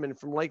lineman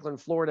from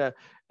Lakeland, Florida.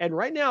 And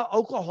right now,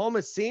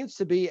 Oklahoma seems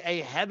to be a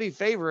heavy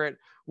favorite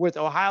with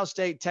Ohio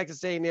State,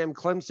 Texas A&M,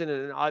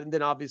 Clemson, and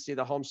then obviously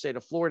the home state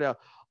of Florida,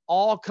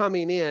 all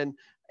coming in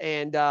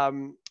and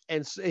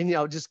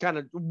just kind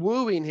of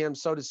wooing him,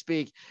 so to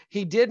speak.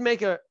 He did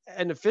make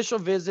an official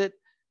visit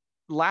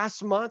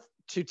last month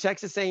to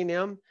Texas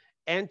A&M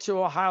and to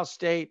Ohio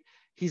State.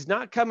 He's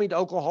not coming to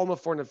Oklahoma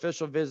for an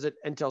official visit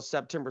until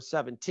September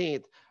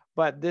 17th,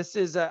 but this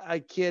is a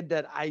kid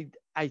that I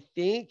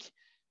think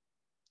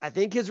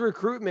his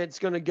recruitment is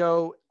going to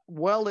go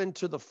well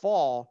into the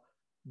fall.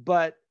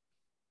 But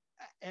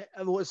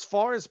as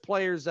far as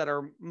players that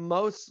are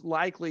most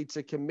likely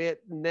to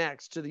commit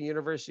next to the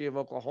University of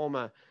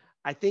Oklahoma,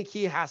 I think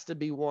he has to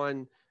be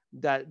one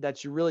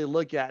that you really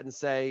look at and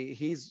say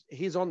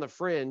he's on the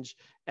fringe,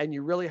 and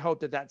you really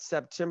hope that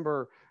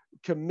September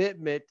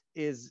commitment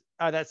is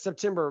that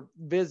September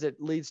visit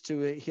leads to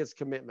his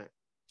commitment.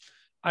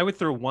 I would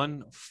throw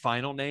one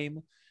final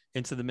name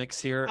into the mix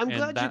here. I'm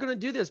glad you're going to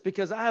do this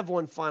because I have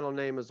one final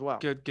name as well.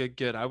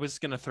 Good. I was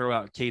going to throw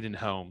out Caden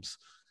Holmes,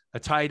 a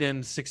tight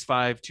end, 6'5",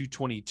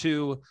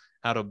 222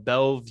 out of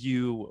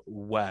Bellevue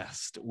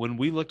West. When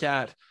we look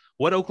at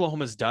what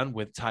Oklahoma's done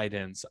with tight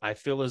ends, I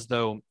feel as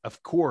though,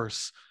 of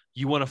course,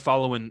 you want to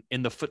follow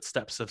in the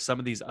footsteps of some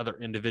of these other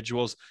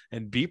individuals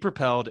and be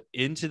propelled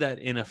into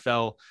that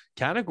NFL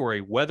category,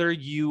 whether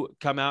you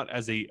come out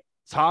as a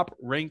top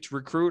ranked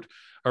recruit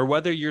or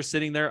whether you're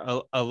sitting there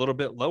a little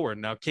bit lower.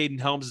 Now,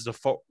 Caden Helms is a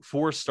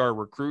 4-star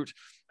recruit,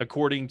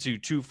 according to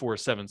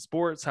 247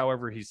 Sports.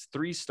 However, he's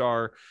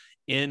 3-star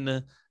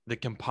in the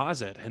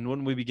composite. And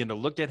when we begin to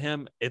look at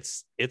him,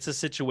 it's a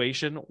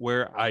situation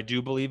where I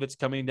do believe it's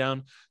coming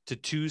down to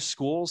two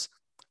schools.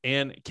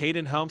 And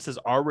Caden Helms has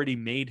already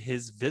made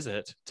his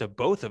visit to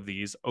both of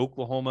these,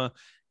 Oklahoma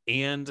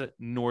and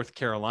North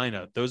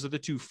Carolina. Those are the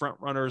two front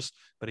runners.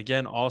 But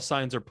again, all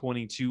signs are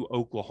pointing to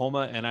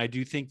Oklahoma. And I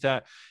do think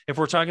that if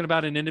we're talking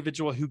about an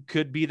individual who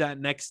could be that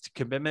next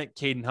commitment,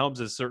 Caden Helms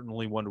is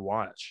certainly one to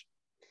watch.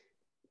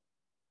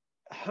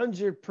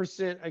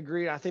 100%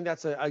 agree. I think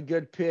that's a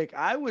good pick.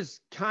 I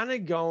was kind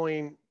of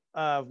going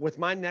with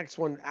my next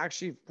one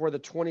actually for the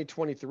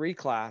 2023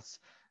 class.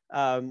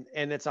 And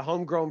it's a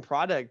homegrown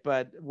product,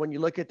 but when you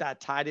look at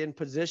that tight end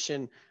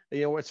position,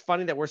 you know, it's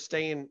funny that we're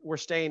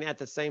staying at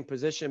the same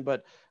position,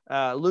 but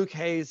Luke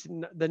Hayes,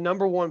 the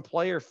number one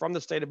player from the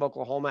state of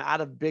Oklahoma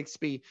out of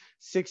Bixby,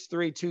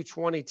 6'3",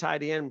 220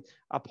 tight end,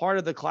 a part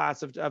of the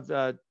class of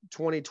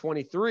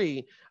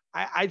 2023.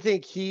 I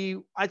think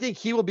he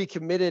will be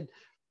committed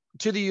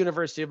to the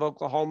University of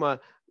Oklahoma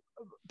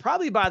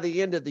probably by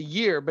the end of the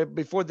year, but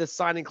before this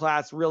signing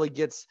class really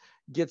gets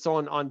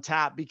on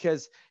tap,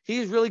 because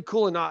he's really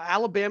cool. And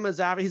Alabama's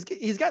out.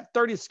 He's got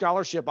 30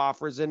 scholarship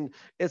offers, and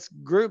it's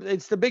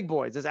the big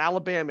boys. It's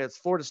Alabama, it's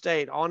Florida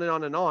State, on and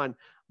on and on.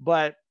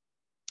 But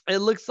it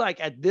looks like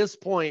at this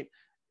point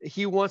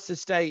he wants to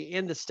stay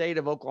in the state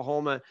of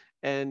Oklahoma.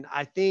 And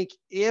I think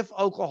if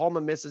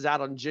Oklahoma misses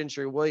out on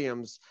Gentry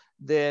Williams,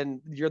 then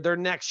their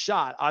next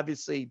shot,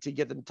 obviously, to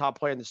get the top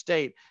player in the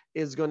state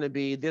is going to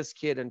be this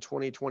kid in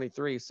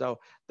 2023. So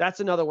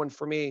that's another one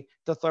for me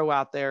to throw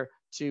out there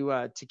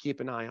to keep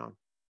an eye on.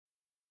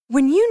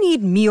 When you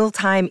need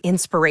mealtime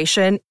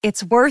inspiration,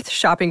 it's worth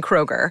shopping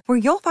Kroger, where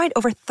you'll find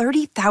over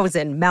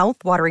 30,000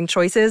 mouth-watering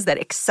choices that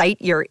excite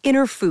your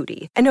inner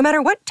foodie. And no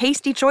matter what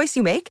tasty choice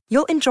you make,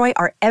 you'll enjoy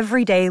our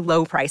everyday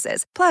low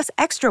prices, plus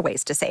extra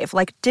ways to save,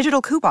 like digital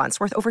coupons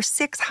worth over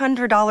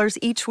 $600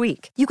 each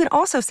week. You can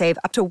also save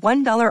up to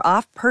 $1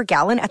 off per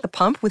gallon at the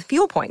pump with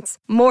fuel points.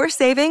 More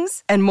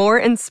savings and more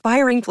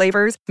inspiring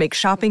flavors make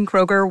shopping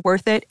Kroger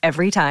worth it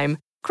every time.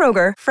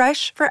 Kroger,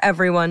 fresh for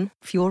everyone.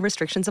 Fuel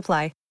restrictions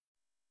apply.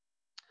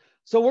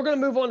 So we're going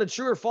to move on to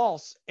true or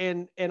false.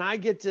 And I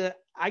get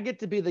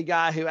to be the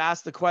guy who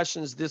asked the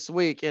questions this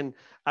week. And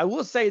I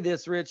will say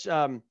this, Rich,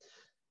 I'm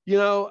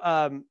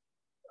going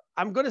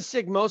to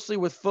stick mostly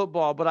with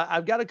football, but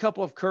I've got a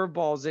couple of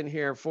curveballs in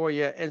here for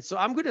you. And so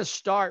I'm going to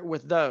start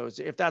with those,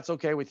 if that's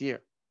okay with you.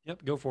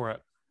 Yep. Go for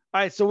it.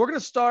 All right. So we're going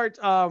to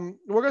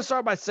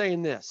start by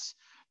saying this.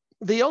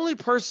 The only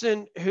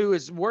person who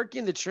is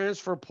working the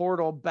transfer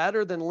portal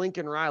better than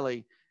Lincoln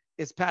Riley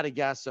is Patty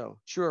Gasso.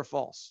 True or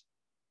false?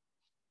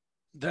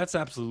 That's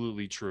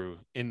absolutely true.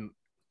 And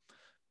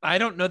I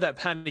don't know that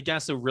Patty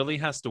Gasso really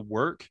has to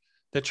work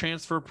the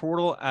transfer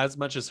portal as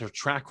much as her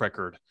track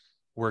record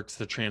works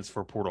the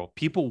transfer portal.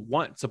 People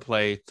want to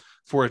play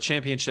for a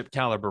championship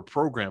caliber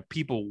program.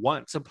 People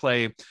want to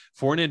play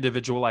for an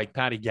individual like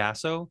Patty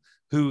Gasso,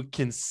 who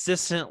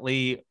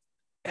consistently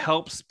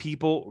helps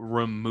people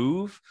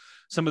remove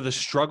some of the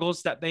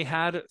struggles that they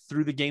had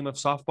through the game of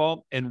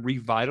softball and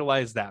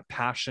revitalize that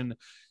passion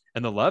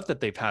and the love that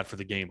they've had for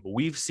the game.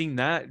 We've seen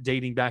that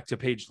dating back to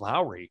Paige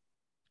Lowry.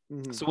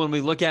 Mm-hmm. So when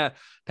we look at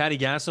Patty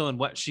Gasso and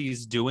what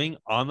she's doing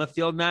on the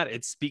field, Matt,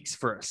 it speaks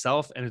for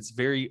itself. And it's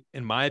very,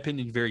 in my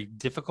opinion, very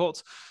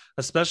difficult,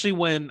 especially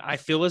when I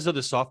feel as though the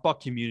softball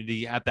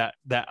community at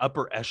that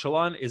upper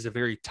echelon is a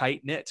very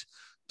tight-knit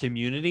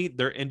community.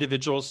 They're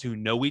individuals who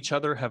know each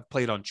other, have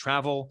played on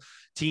travel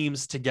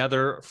teams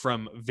together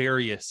from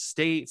various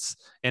states,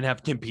 and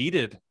have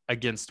competed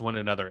against one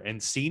another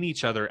and seen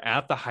each other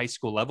at the high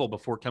school level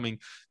before coming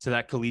to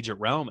that collegiate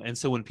realm. And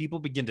so when people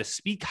begin to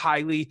speak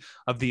highly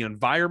of the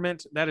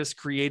environment that is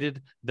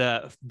created,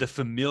 the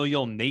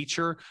familial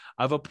nature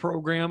of a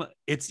program,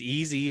 it's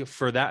easy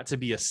for that to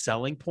be a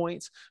selling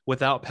point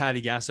without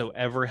Patty Gasso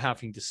ever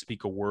having to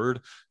speak a word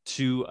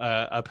to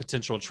a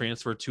potential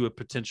transfer, to a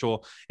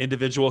potential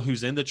individual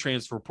who's in the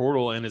transfer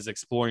portal and is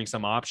exploring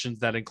some options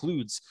that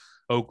includes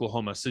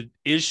Oklahoma. So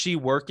is she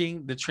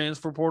working the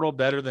transfer portal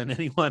better than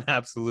anyone?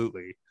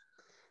 Absolutely.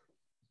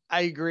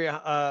 I agree.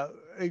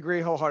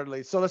 Agree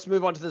wholeheartedly. So let's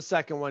move on to the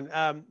second one.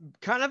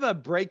 Kind of a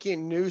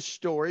breaking news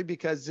story,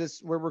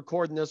 because we're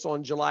recording this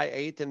on July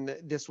 8th, and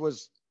this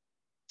was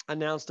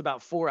announced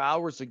about 4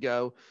 hours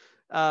ago.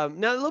 Now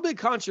a little bit of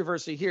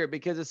controversy here,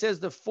 because it says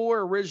the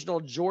 4 original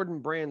Jordan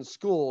Brand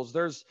schools.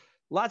 There's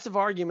lots of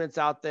arguments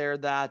out there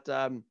that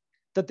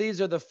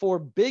these are the 4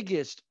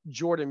 biggest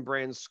Jordan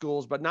Brand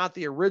schools, but not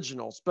the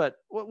originals. But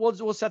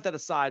we'll set that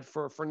aside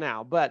for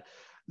now. But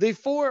the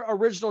 4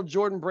 original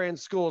Jordan Brand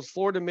schools,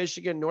 Florida,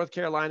 Michigan, North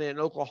Carolina, and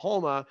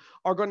Oklahoma,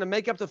 are going to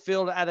make up the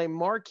field at a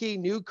marquee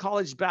new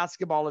college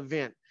basketball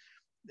event.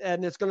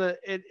 And it's going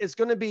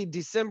to be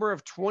December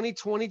of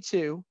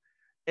 2022.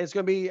 It's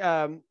going to be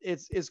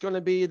it's going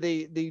to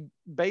be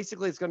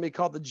basically it's going to be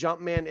called the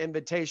Jumpman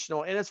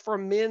Invitational, and it's for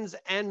men's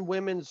and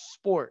women's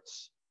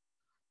sports.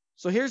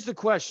 So here's the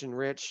question,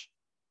 Rich.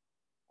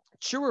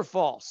 True or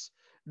false?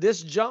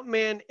 This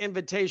Jumpman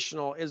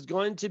Invitational is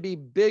going to be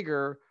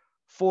bigger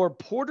for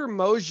Porter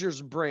Mosier's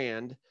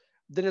brand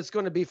than it's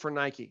going to be for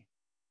Nike.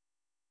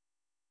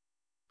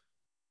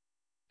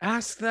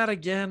 Ask that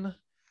again.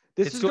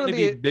 This It's is going going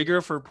to to be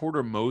bigger for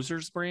Porter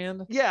Moser's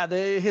brand yeah,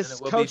 than his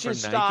it will be for coaching Nike.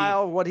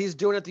 style, what he's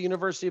doing at the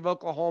University of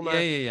Oklahoma,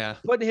 Yeah.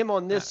 putting him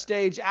on this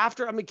stage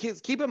after. I mean,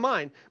 keep in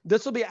mind,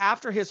 this will be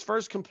after his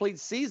first complete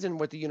season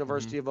with the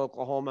University of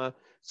Oklahoma.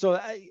 So,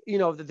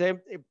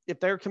 if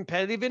they're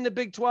competitive in the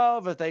Big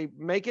 12, if they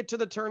make it to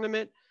the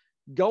tournament,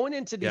 going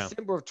into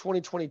December of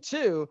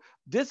 2022,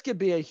 this could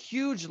be a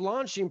huge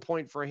launching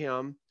point for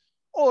him.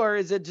 Or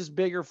is it just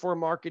bigger for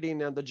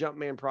marketing and the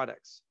Jumpman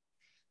products?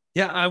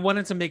 Yeah, I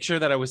wanted to make sure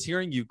that I was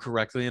hearing you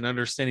correctly and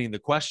understanding the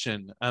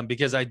question,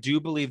 because I do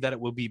believe that it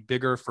will be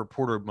bigger for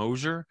Porter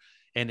Moser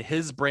and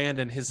his brand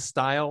and his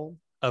style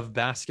of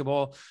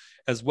basketball,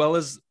 as well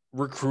as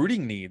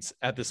recruiting needs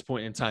at this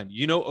point in time.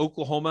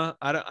 Oklahoma,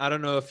 I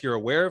don't know if you're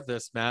aware of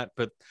this, Matt,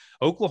 but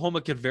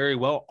Oklahoma could very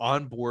well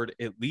onboard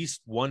at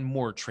least one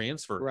more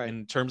transfer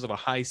in terms of a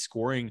high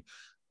scoring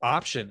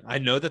option. I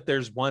know that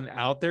there's one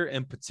out there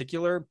in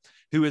particular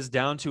who is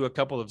down to a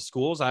couple of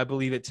schools. I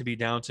believe it to be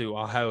down to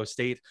Ohio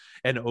State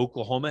and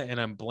Oklahoma, and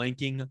I'm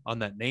blanking on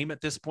that name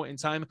at this point in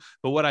time.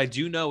 But what I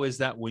do know is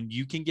that when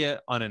you can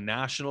get on a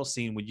national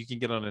scene, when you can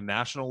get on a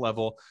national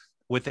level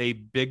with a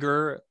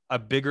bigger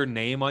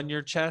name on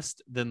your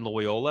chest than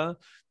Loyola,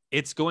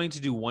 it's going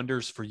to do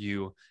wonders for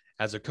you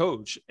as a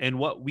coach. And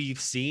what we've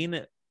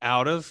seen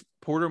out of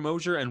Porter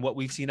Moser and what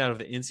we've seen out of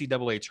the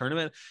NCAA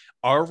tournament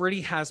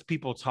already has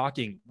people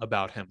talking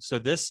about him. So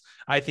this,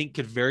 I think,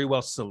 could very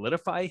well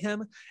solidify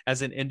him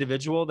as an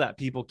individual that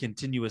people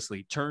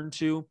continuously turn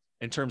to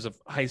in terms of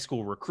high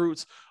school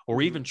recruits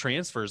or even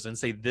transfers and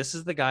say, this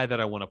is the guy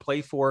that I want to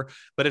play for.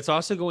 But it's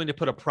also going to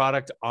put a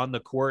product on the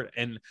court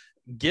and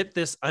get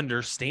this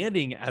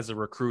understanding as a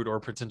recruit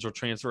or potential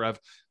transfer of,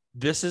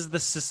 this is the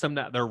system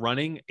that they're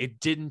running. It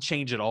didn't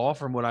change at all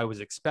from what I was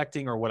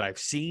expecting or what I've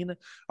seen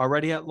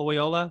already at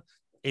Loyola.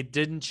 It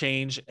didn't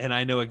change, and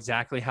I know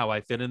exactly how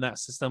I fit in that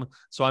system.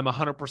 So I'm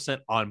 100%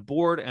 on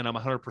board, and I'm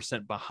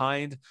 100%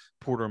 behind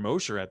Porter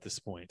Moser at this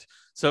point.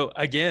 So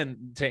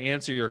again, to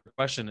answer your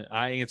question,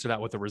 I answer that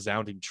with a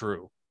resounding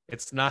true.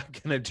 It's not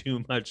going to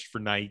do much for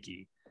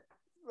Nike.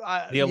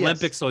 The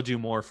Olympics will do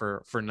more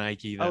for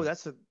Nike.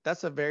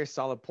 That's a very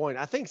solid point.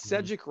 I think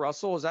Cedric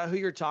Russell, is that who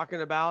you're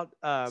talking about?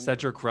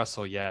 Cedric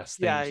Russell, yes.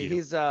 Thank you.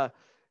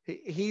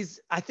 He's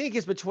I think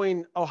it's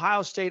between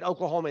Ohio State,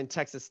 Oklahoma, and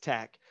Texas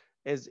Tech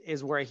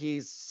is where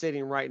he's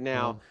sitting right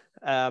now.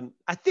 I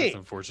think that's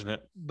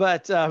unfortunate,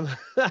 but I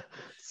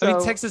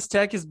mean, Texas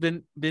Tech has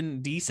been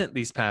decent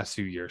these past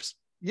few years.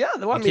 Yeah,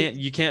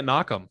 you can't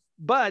knock them.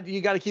 But you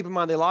got to keep in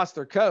mind they lost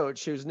their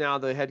coach, who's now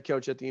the head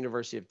coach at the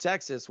University of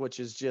Texas, which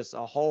is just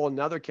a whole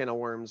another can of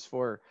worms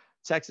for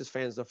Texas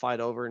fans to fight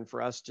over and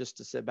for us just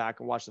to sit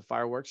back and watch the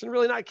fireworks and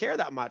really not care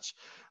that much.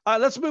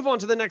 Let's move on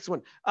to the next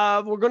one.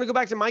 We're going to go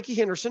back to Mikey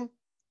Henderson.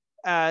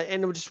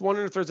 And we're just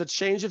wondering if there's a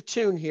change of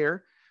tune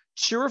here.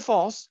 True or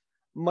false,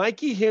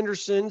 Mikey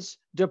Henderson's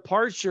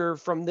departure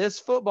from this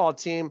football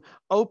team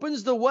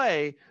opens the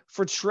way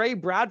for Trey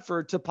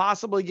Bradford to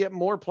possibly get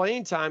more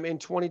playing time in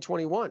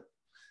 2021.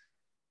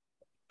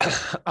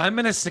 I'm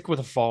going to stick with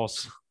a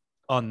false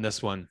on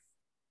this one.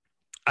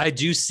 I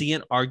do see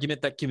an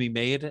argument that can be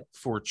made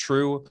for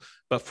true,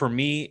 but for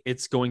me,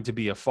 it's going to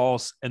be a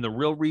false. And the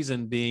real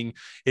reason being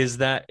is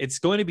that it's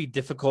going to be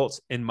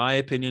difficult, in my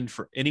opinion,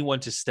 for anyone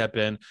to step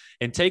in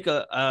and take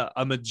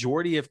a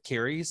majority of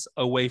carries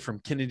away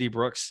from Kennedy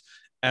Brooks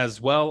as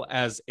well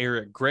as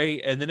Eric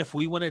Gray. And then if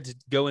we wanted to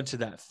go into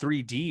that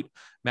 3 deep,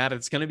 Matt,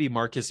 it's going to be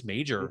Marcus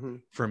Major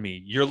for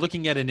me. You're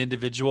looking at an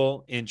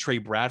individual in Trey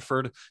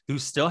Bradford who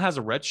still has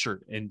a red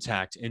shirt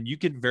intact, and you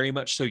can very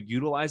much so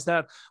utilize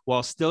that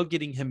while still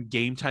getting him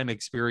game time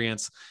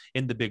experience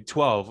in the Big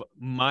 12.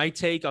 My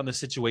take on the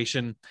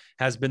situation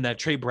has been that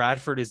Trey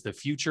Bradford is the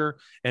future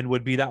and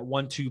would be that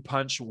 1-2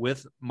 punch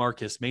with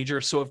Marcus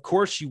Major. So of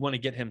course you want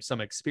to get him some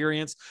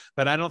experience,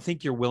 but I don't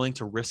think you're willing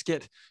to risk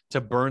it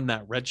to burn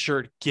that red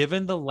shirt,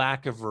 given the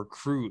lack of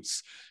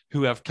recruits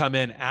who have come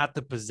in at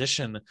the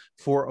position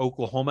for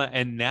Oklahoma.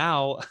 And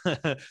now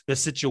the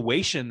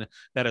situation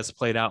that has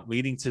played out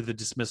leading to the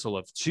dismissal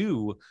of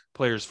 2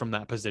 players from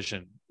that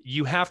position.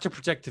 You have to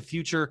protect the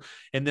future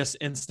in this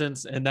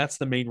instance. And that's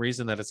the main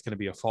reason that it's going to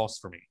be a false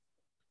for me.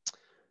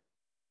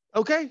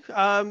 Okay.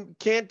 I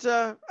can't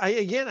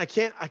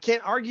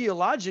argue your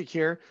logic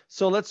here.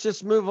 So let's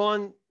just move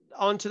on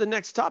to the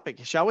next topic,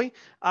 shall we?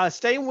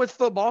 Staying with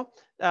football,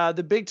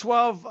 the Big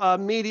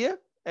 12 media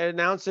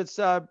announced its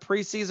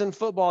preseason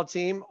football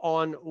team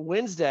on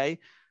Wednesday.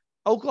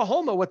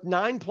 Oklahoma with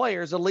 9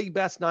 players, a league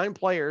best 9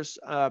 players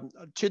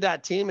to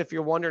that team. If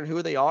you're wondering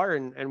who they are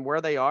and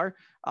where they are,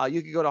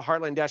 you can go to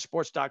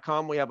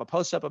heartland-sports.com. We have a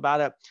post up about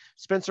it.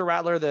 Spencer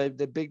Rattler,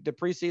 the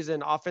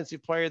preseason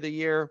offensive player of the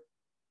year.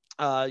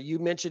 You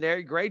mentioned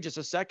Eric Gray just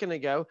a second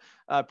ago,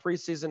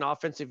 preseason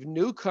offensive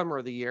newcomer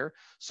of the year.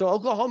 So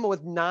Oklahoma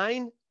with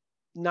nine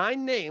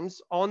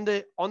names on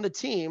the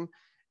team.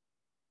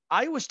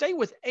 Iowa State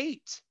with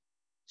 8.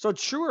 So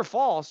true or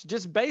false,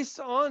 just based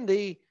on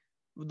the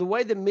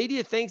way the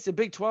media thinks the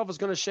Big 12 is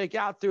going to shake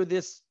out through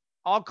this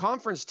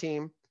all-conference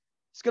team,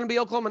 it's going to be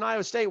Oklahoma and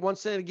Iowa State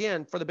once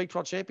again for the Big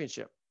 12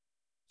 championship.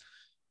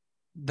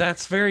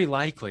 That's very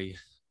likely.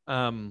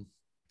 I'm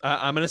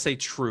going to say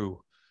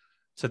true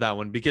to that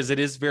one because it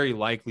is very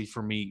likely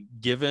for me,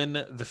 given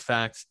the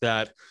fact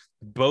that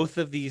both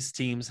of these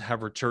teams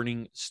have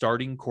returning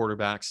starting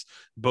quarterbacks.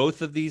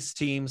 Both of these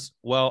teams,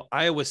 well,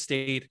 Iowa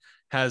State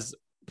has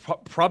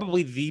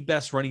probably the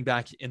best running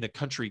back in the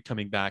country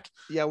coming back.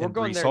 Yeah, we're in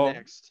going Breece there Hall.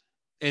 next.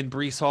 In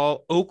Breece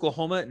Hall.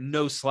 Oklahoma,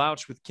 no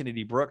slouch with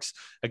Kennedy Brooks,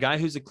 a guy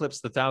who's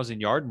eclipsed the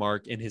 1,000-yard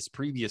mark in his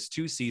previous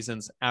 2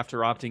 seasons after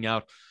opting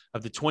out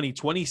of the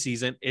 2020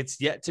 season.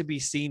 It's yet to be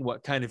seen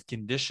what kind of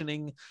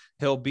conditioning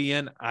he'll be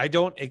in. I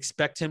don't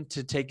expect him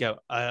to take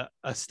a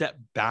step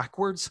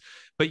backwards,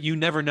 but you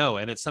never know.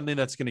 And it's something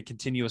that's going to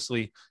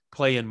continuously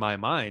play in my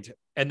mind.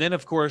 And then,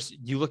 of course,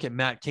 you look at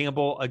Matt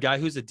Campbell, a guy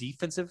who's a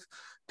defensive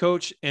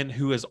coach and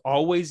who has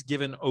always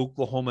given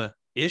Oklahoma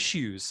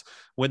issues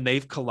when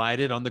they've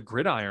collided on the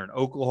gridiron.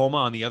 Oklahoma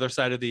on the other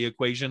side of the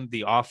equation,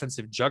 the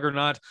offensive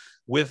juggernaut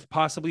with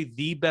possibly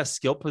the best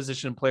skill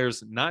position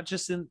players, not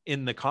just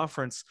in the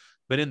conference,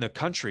 but in the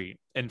country.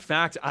 In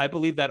fact, I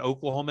believe that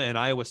Oklahoma and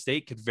Iowa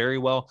State could very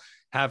well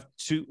have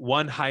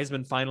one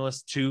Heisman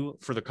finalist, 2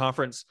 for the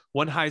conference,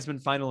 1 Heisman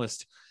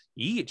finalist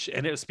each.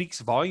 And it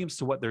speaks volumes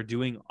to what they're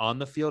doing on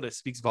the field. It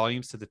speaks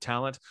volumes to the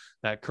talent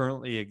that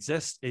currently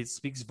exists. It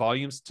speaks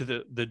volumes to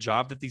the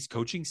job that these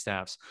coaching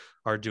staffs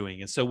are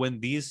doing. And so when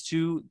these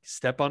two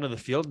step onto the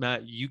field,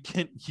 Matt, you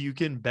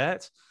can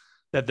bet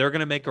that they're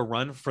going to make a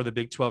run for the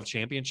Big 12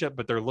 championship,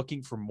 but they're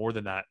looking for more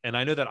than that. And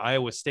I know that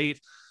Iowa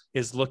State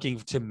is looking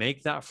to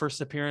make that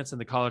first appearance in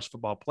the college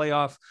football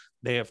playoff.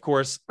 They, of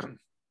course,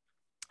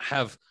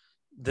 have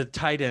the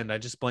tight end, I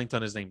just blanked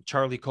on his name,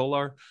 Charlie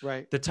Kolar,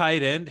 right? The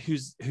tight end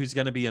who's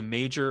going to be a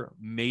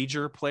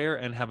major player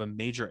and have a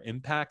major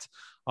impact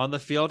on the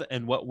field.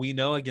 And what we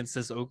know against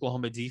this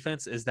Oklahoma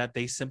defense is that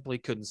they simply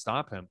couldn't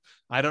stop him.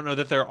 I don't know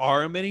that there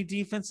are many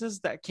defenses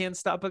that can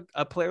stop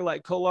a player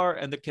like Kolar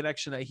and the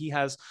connection that he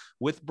has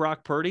with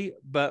Brock Purdy,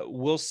 but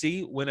we'll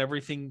see when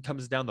everything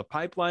comes down the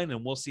pipeline,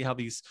 and we'll see how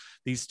these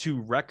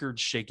 2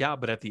 records shake out.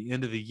 But at the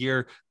end of the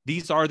year,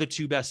 these are the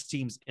 2 best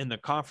teams in the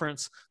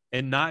conference.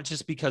 And not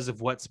just because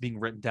of what's being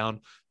written down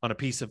on a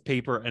piece of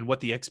paper and what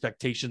the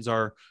expectations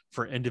are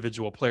for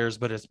individual players,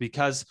 but it's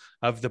because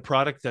of the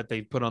product that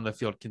they've put on the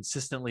field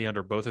consistently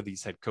under both of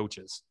these head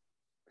coaches.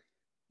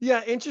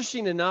 Yeah,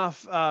 interesting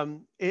enough,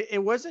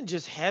 it wasn't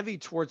just heavy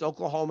towards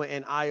Oklahoma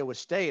and Iowa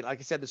State. Like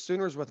I said, the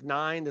Sooners with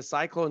 9, the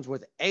Cyclones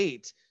with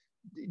 8.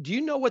 Do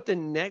you know what the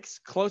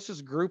next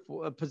closest group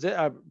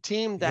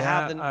team to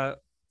have the?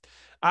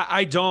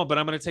 I don't, but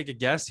I'm going to take a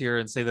guess here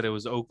and say that it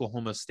was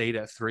Oklahoma State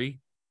at 3.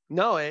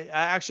 No,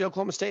 actually,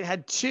 Oklahoma State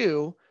had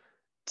 2.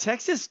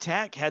 Texas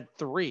Tech had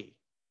 3.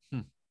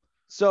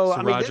 So I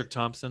mean, Roderick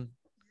Thompson.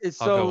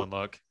 I'll go and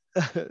look.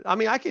 I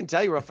mean, I can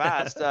tell you real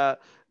fast. The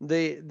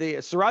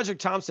Sir Roderick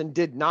Thompson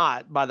did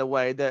not, by the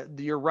way.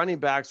 Your running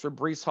backs were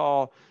Breece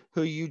Hall,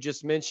 who you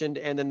just mentioned,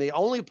 and then the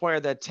only player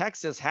that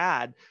Texas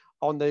had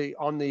on the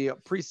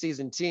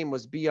preseason team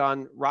was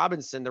Bijan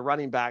Robinson, the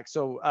running back.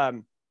 So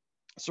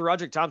Sir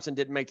Roderick Thompson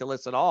didn't make the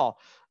list at all.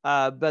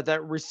 But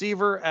that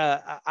receiver,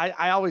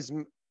 I always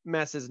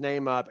mess his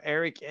name up.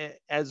 Eric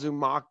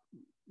Ezumak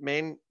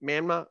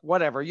Manma,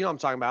 whatever, you know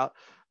what I'm talking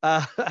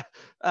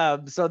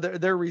about. So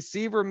their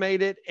receiver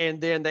made it,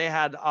 and then they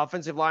had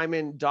offensive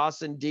lineman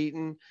Dawson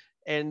Deaton,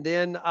 and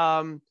then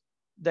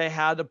they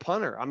had a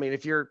punter. I mean,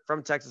 if you're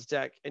from Texas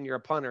Tech and you're a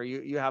punter,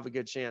 you have a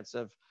good chance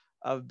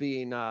of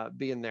being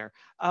there.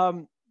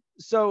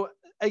 So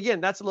again,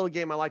 that's a little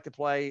game I like to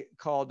play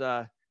called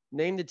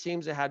Name the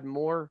teams that had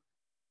more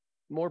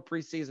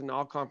preseason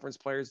all-conference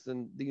players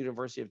than the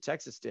University of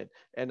Texas did.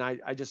 And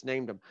I just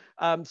named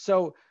them.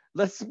 So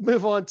let's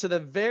move on to the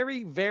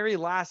very, very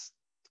last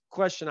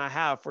question I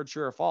have for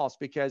true or false,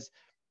 because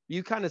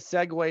you kind of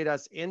segued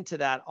us into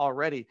that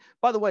already.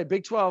 By the way,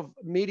 Big 12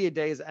 Media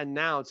Days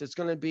announced it's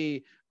going to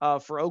be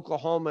for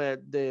Oklahoma.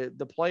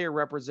 The player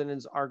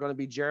representatives are going to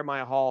be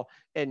Jeremiah Hall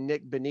and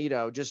Nick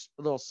Benito. Just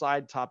a little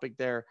side topic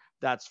there.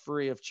 That's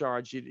free of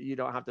charge. You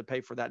don't have to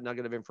pay for that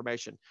nugget of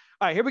information.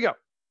 All right, here we go.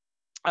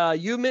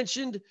 You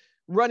mentioned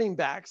running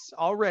backs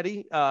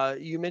already.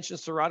 You mentioned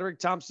Sir Roderick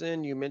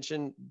Thompson. You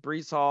mentioned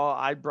Breece Hall.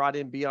 I brought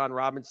in Bijan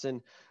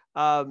Robinson.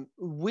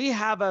 We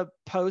have a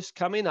post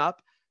coming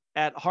up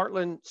at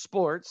Heartland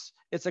Sports.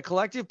 It's a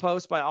collective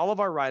post by all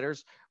of our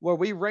writers where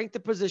we rank the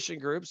position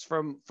groups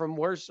from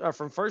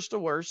first to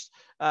worst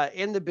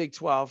in the Big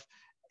 12.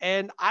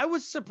 And I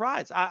was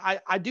surprised.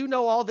 I do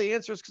know all the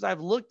answers because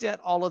I've looked at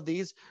all of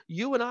these.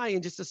 You and I,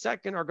 in just a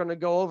second, are going to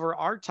go over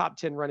our top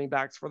 10 running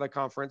backs for the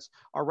conference,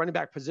 our running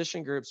back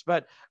position groups.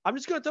 But I'm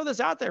just going to throw this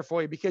out there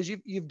for you because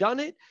you've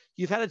done it.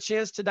 You've had a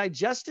chance to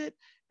digest it.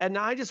 And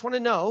now I just want to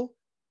know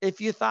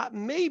if you thought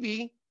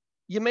maybe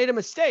you made a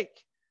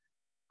mistake.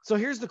 So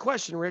here's the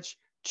question, Rich.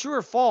 True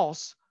or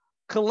false?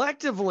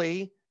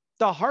 Collectively,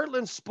 the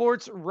Heartland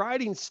Sports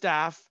writing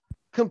staff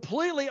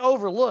completely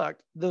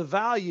overlooked the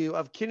value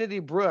of Kennedy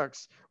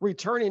Brooks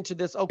returning to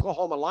this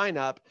Oklahoma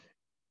lineup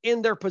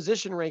in their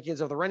position rankings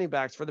of the running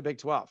backs for the Big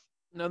 12.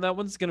 No, that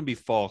one's going to be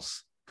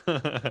false.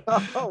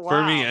 Oh,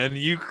 for me. wow. And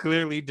you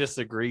clearly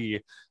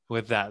disagree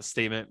with that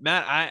statement.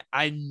 Matt,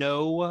 I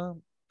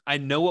know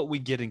what we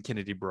get in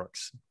Kennedy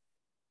Brooks.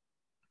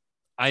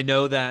 I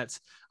know that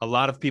a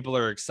lot of people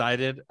are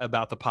excited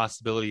about the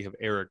possibility of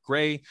Eric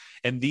Gray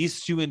and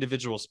these two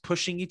individuals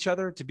pushing each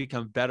other to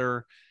become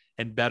better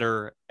and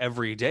better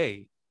every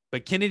day.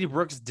 But Kennedy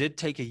Brooks did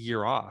take a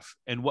year off.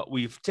 And what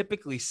we've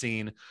typically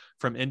seen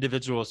from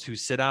individuals who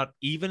sit out,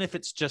 even if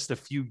it's just a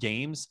few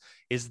games,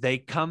 is they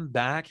come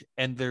back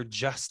and they're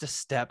just a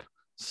step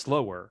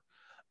slower.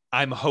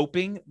 I'm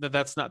hoping that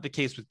that's not the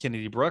case with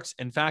Kennedy Brooks.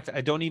 In fact,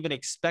 I don't even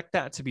expect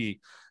that to be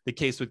the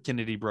case with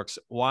Kennedy Brooks.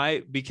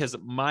 Why? Because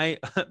my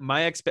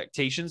my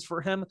expectations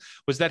for him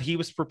was that he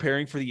was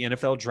preparing for the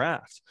NFL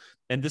draft.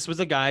 And this was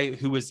a guy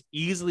who was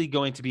easily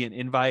going to be an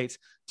invite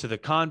to the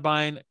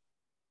combine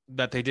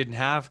that they didn't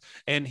have.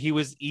 And he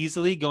was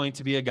easily going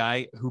to be a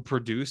guy who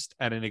produced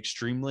at an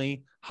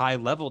extremely high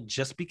level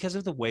just because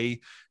of the way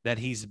that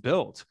he's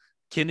built.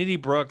 Kennedy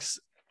Brooks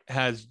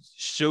has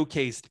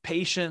showcased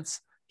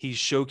patience. He's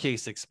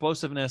showcased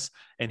explosiveness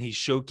and he's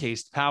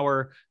showcased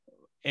power.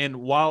 And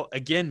while,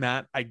 again,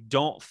 Matt, I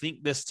don't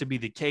think this to be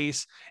the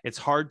case, it's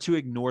hard to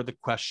ignore the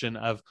question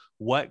of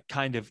what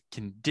kind of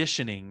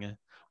conditioning,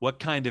 what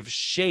kind of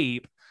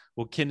shape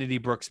will Kennedy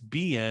Brooks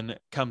be in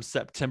come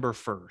September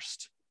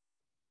 1st?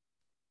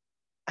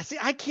 I see.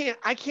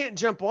 I can't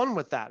jump on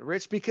with that,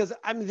 Rich, because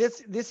I mean,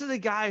 this is a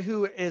guy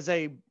who is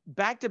a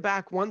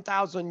back-to-back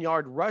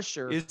 1,000-yard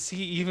rusher. Is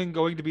he even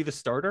going to be the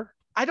starter?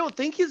 I don't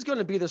think he's going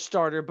to be the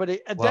starter,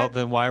 but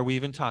then why are we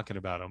even talking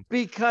about him?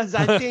 Because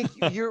I think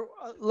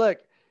look,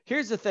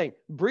 here's the thing.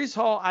 Breece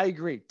Hall, I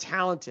agree,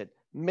 talented,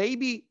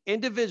 maybe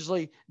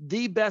individually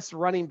the best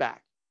running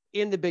back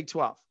in the Big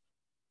 12.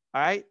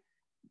 All right.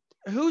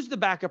 Who's the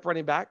backup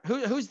running back?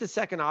 Who's the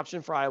second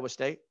option for Iowa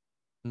State?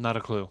 Not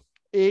a clue.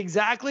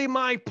 Exactly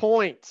my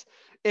point.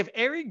 If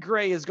Eric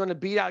Gray is going to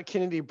beat out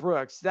Kennedy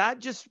Brooks, that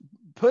just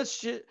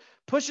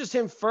pushes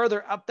him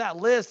further up that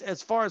list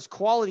as far as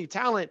quality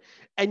talent.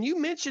 And you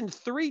mentioned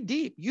three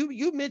deep.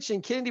 You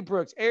mentioned Kennedy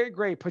Brooks, Eric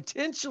Gray,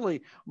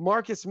 potentially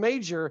Marcus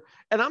Major.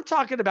 And I'm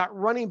talking about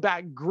running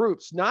back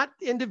groups, not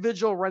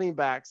individual running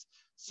backs.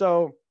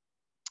 So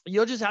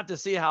you'll just have to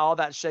see how all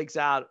that shakes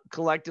out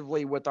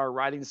collectively with our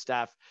writing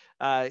staff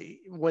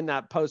when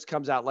that post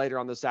comes out later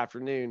on this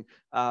afternoon.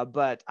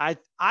 But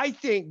I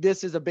think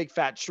this is a big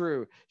fat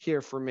true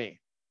here for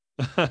me.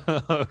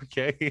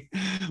 Okay.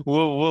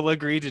 We'll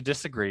agree to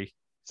disagree.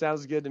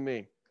 Sounds good to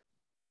me.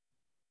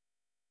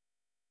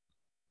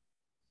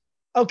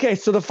 Okay,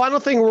 so the final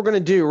thing we're going to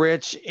do,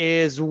 Rich,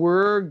 is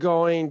we're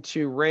going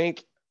to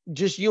rank,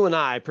 just you and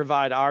I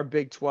provide our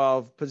Big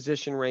 12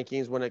 position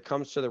rankings when it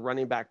comes to the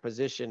running back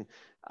position.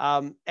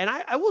 And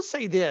I will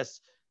say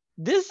this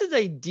is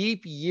a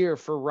deep year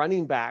for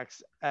running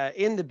backs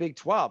in the Big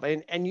 12.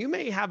 And you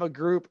may have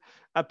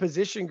a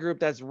position group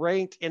that's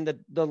ranked in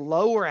the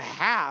lower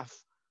half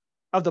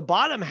of the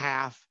bottom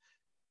half.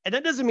 And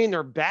that doesn't mean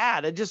they're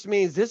bad. It just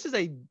means this is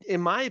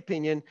in my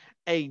opinion,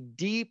 a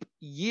deep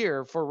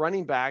year for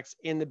running backs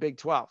in the Big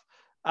 12.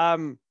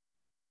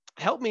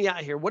 Help me out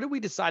here. What did we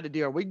decide to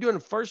do? Are we doing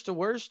first to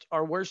worst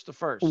or worst to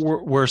first?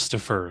 Worst to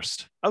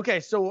first. Okay,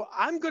 so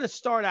I'm going to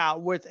start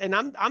out with, and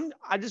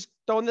I just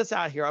throwing this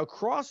out here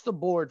across the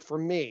board for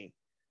me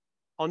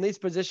on these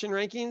position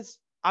rankings.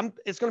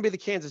 It's going to be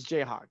the Kansas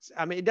Jayhawks.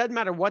 I mean, it doesn't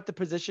matter what the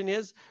position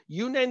is.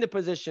 You name the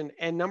position,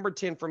 and number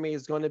 10 for me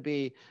is going to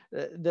be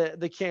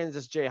the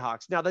Kansas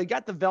Jayhawks. Now, they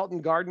got the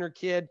Velton Gardner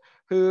kid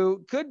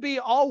who could be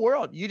all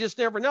world. You just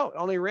never know.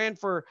 Only ran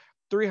for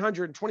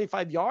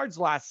 325 yards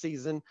last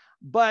season,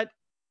 but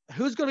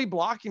who's going to be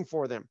blocking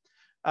for them?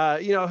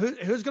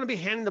 Who's going to be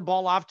handing the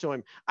ball off to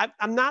him?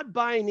 I'm not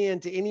buying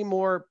into any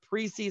more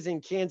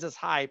preseason Kansas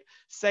hype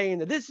saying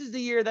that this is the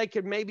year they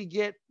could maybe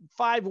get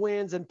 5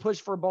 wins and push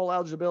for bowl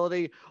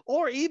eligibility,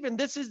 or even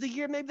this is the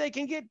year maybe they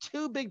can get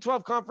 2 Big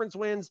 12 conference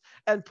wins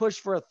and push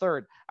for a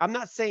third. I'm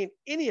not saying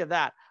any of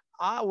that.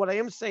 What I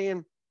am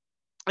saying,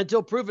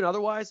 until proven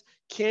otherwise,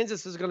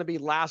 Kansas is going to be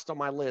last on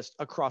my list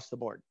across the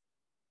board.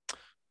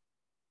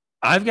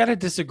 I've got to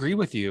disagree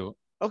with you.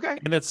 Okay.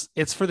 And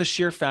it's for the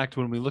sheer fact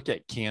when we look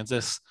at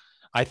Kansas,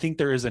 I think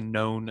there is a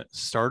known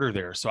starter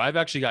there. So I've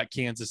actually got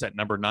Kansas at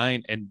number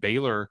 9 and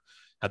Baylor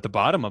at the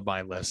bottom of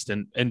my list.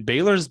 And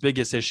Baylor's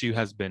biggest issue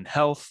has been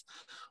health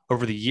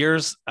over the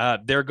years.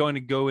 They're going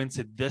to go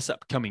into this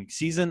upcoming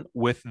season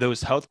with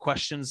those health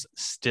questions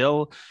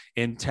still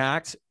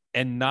intact,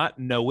 and not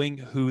knowing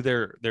who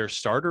their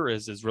starter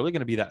is really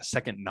going to be that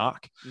second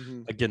knock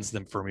against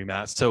them for me,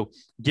 Matt. So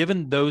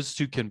given those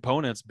two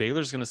components,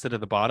 Baylor's going to sit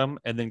at the bottom,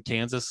 and then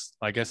Kansas,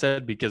 like I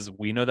said, because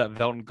we know that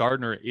Velton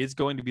Gardner is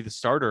going to be the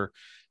starter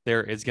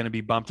there, is going to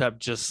be bumped up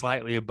just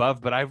slightly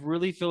above. But I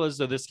really feel as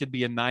though this could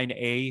be a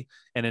 9A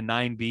and a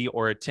 9B,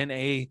 or a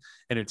 10A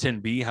and a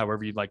 10B,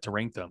 however you'd like to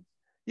rank them.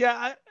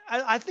 Yeah,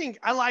 I think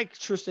I like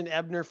Tristan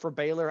Ebner for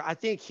Baylor. I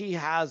think he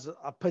has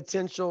a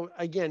potential,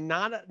 again,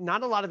 not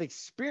a lot of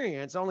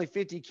experience, only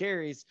 50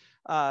 carries,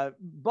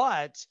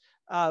 but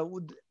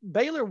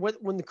Baylor,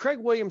 when Craig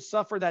Williams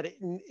suffered that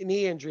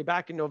knee injury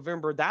back in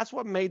November, that's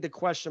what made the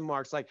question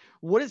marks. Like,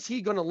 what is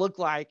he going to look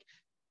like,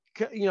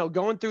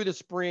 going through the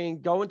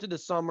spring, going to the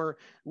summer?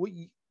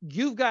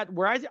 You've got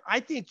where I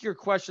think your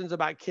questions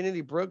about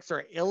Kennedy Brooks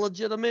are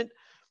illegitimate.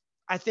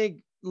 I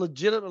think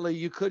legitimately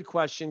you could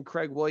question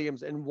Craig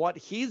Williams and what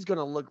he's going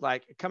to look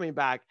like coming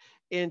back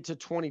into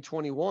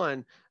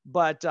 2021.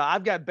 But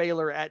I've got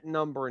Baylor at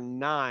number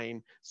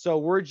 9. So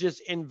we're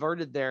just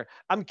inverted there.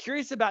 I'm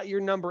curious about your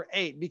number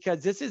 8,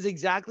 because this is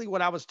exactly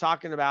what I was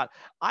talking about.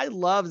 I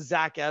love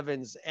Zach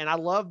Evans and I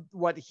love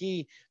what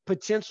he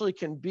potentially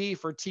can be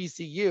for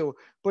TCU,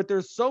 but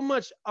there's so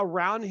much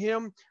around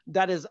him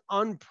that is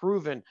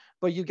unproven.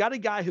 But you got a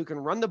guy who can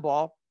run the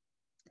ball,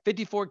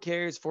 54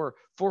 carries for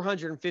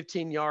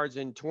 415 yards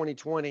in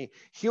 2020.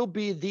 He'll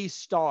be the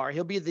star.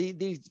 He'll be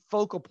the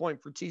focal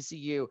point for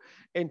TCU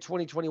in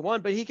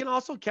 2021, but he can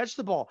also catch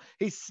the ball.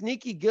 He's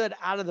sneaky good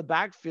out of the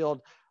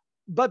backfield.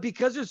 But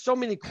because there's so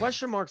many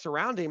question marks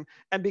around him,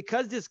 and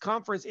because this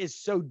conference is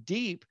so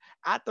deep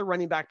at the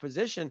running back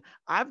position,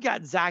 I've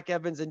got Zach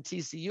Evans and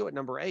TCU at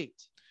number 8.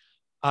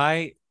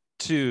 I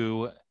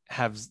too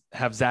have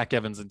Zach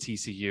Evans and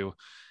TCU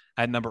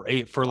at number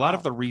 8 for a lot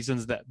of the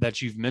reasons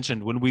that you've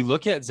mentioned. When we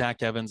look at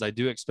Zach Evans, I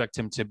do expect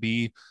him to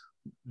be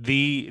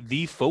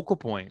the focal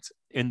point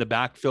in the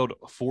backfield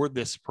for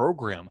this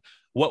program.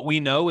 What we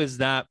know is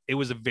that it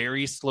was a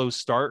very slow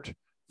start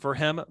for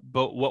him,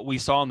 but what we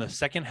saw in the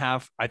second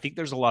half, I think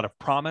there's a lot of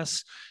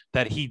promise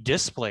that he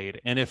displayed.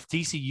 And if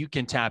TCU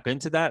can tap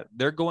into that,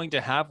 they're going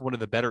to have one of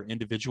the better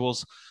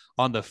individuals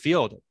on the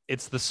field.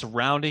 It's the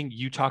surrounding.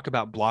 You talk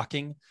about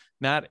blocking,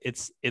 Matt.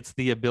 It's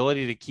the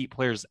ability to keep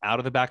players out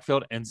of the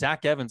backfield. And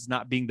Zach Evans,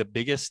 not being the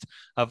biggest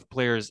of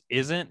players,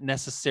 isn't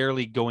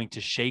necessarily going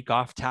to shake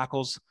off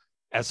tackles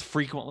as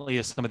frequently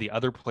as some of the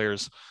other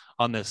players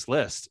on this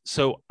list.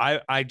 So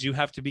I do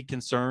have to be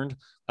concerned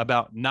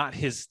about not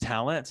his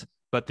talent,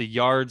 but the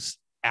yards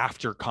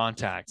after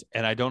contact.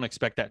 And I don't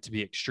expect that to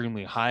be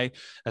extremely high,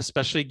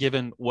 especially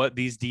given what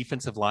these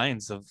defensive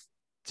lines of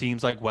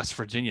teams like West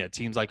Virginia,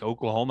 teams like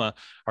Oklahoma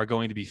are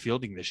going to be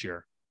fielding this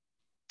year.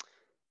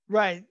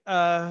 Right.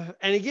 And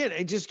again,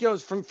 it just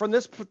goes from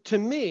this to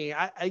me.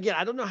 I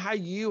don't know how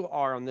you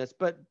are on this,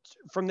 but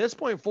from this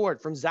point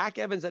forward, from Zach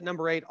Evans at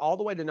number 8 all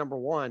the way to number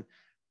 1,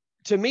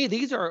 to me,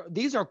 these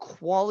are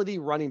quality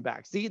running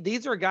backs.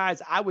 These are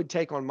guys I would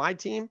take on my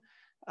team.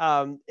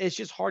 It's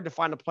just hard to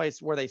find a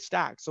place where they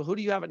stack. So who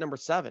do you have at number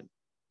 7?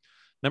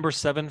 Number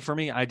 7 for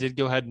me, I did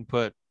go ahead and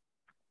put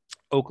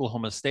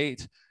Oklahoma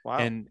State. Wow.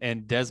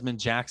 and Desmond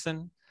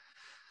Jackson.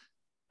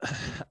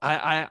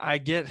 I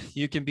get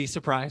you can be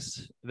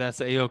surprised.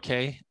 That's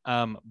a-okay.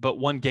 But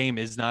one game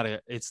is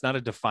it's not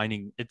a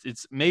defining,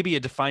 it's maybe a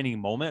defining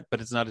moment,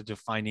 but it's not a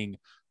defining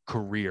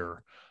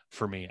career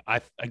for me.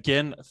 I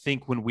again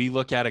think when we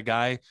look at a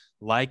guy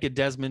like a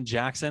Desmond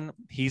Jackson,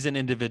 he's an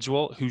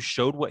individual who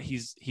showed what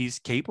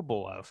he's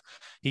capable of.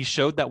 He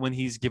showed that when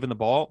he's given the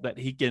ball that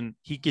he can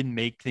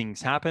make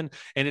things happen.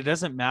 And it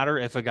doesn't matter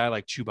if a guy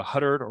like Chuba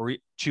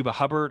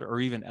Hubbard or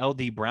even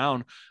LD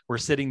Brown were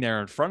sitting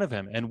there in front of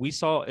him. And we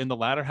saw in the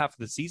latter half of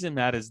the season,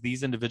 Matt, as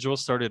these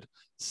individuals started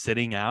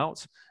sitting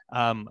out,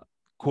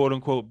 quote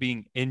unquote,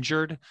 being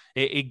injured,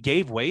 it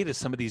gave way to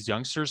some of these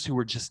youngsters who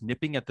were just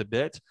nipping at the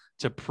bit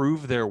to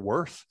prove their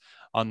worth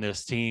on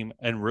this team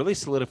and really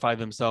solidify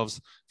themselves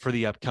for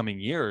the upcoming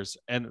years.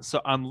 And so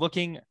I'm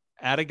looking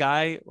at a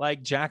guy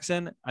like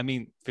Jackson. I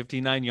mean,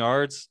 59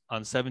 yards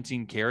on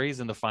 17 carries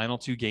in the final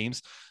 2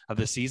 games of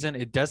the season.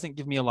 It doesn't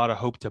give me a lot of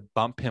hope to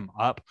bump him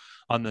up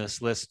on this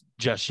list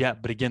just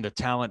yet. But again, the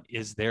talent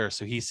is there.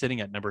 So he's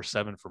sitting at number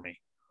 7 for me.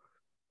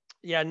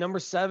 Yeah, number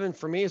 7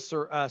 for me is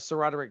Sir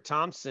Roderick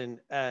Thompson.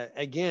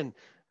 Again,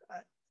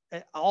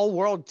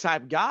 all-world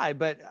type guy.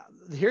 But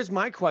here's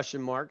my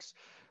question marks.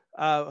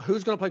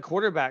 Who's going to play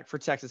quarterback for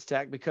Texas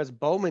Tech? Because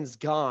Bowman's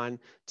gone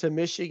to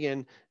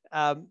Michigan.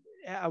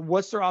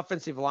 What's their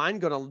offensive line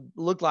going to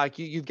look like?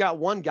 You've got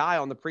one guy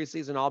on the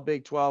preseason All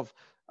Big 12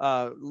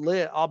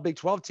 All Big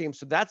 12 team,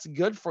 so that's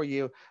good for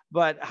you.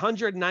 But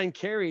 109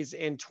 carries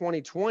in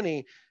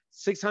 2020,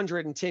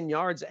 610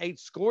 yards, 8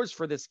 scores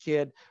for this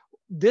kid.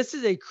 This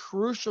is a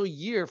crucial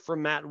year for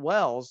Matt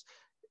Wells.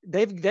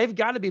 They've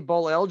got to be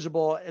bowl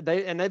eligible.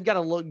 They've got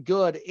to look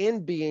good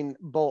in being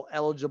bowl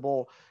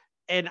eligible.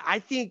 And I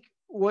think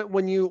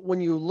when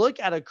you look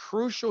at a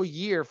crucial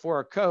year for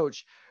a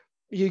coach,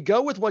 you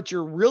go with what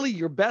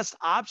your best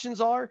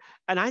options are.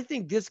 And I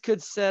think this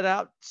could set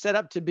up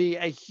to be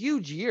a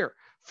huge year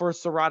for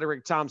Sir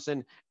Roderick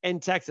Thompson and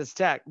Texas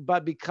Tech.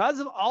 But because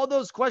of all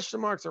those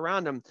question marks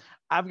around him,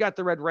 I've got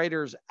the Red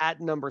Raiders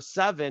at number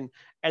 7.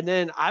 And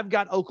then I've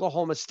got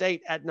Oklahoma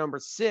State at number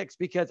 6,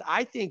 because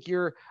I think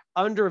you're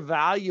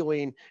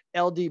undervaluing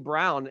LD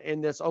Brown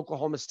in this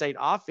Oklahoma State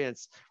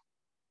offense.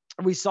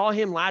 We saw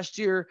him last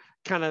year.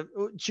 Kind of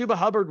Chuba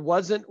Hubbard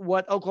wasn't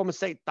what Oklahoma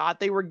State thought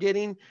they were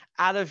getting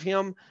out of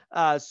him.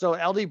 So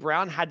LD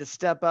Brown had to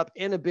step up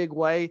in a big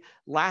way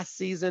last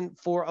season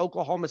for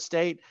Oklahoma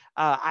State.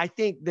 I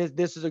think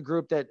this is a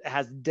group that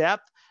has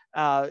depth.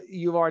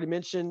 You've already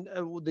mentioned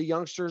the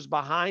youngsters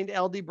behind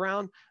LD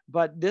Brown,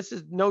 but this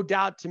is no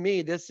doubt to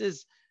me, this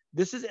is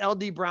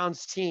LD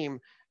Brown's team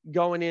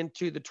going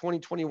into the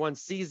 2021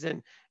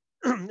 season.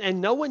 And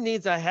no one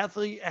needs a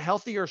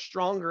healthier,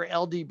 stronger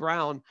LD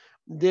Brown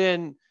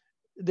than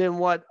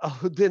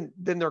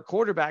their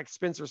quarterback,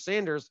 Spencer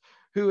Sanders,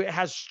 who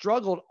has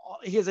struggled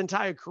his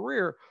entire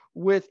career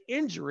with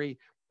injury.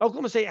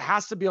 Oklahoma State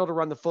has to be able to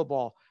run the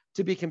football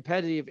to be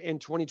competitive in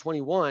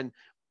 2021.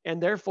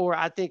 And therefore,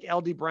 I think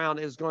LD Brown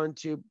is going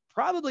to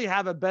probably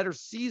have a better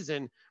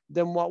season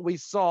than what we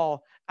saw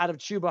out of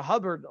Chuba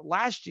Hubbard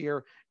last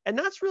year. And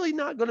that's really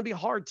not going to be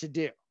hard to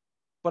do.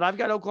 But I've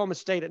got Oklahoma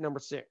State at number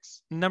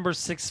 6. Number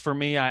 6 for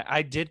me,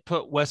 I did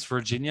put West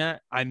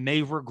Virginia. I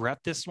may regret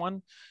this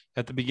one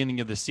at the beginning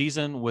of the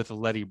season with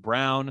Letty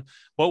Brown.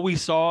 What we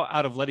saw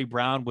out of Letty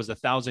Brown was a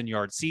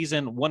 1,000-yard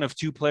season, one of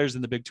 2 players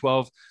in the Big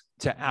 12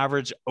 to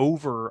average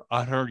over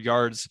 100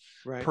 yards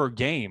per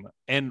game.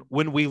 And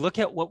when we look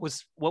at what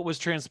was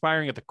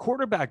transpiring at the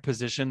quarterback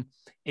position,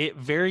 it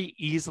very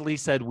easily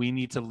said we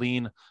need to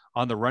lean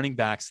on the running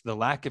backs. The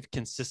lack of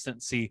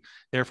consistency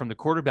there from the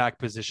quarterback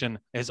position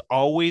is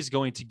always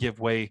going to give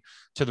way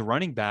to the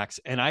running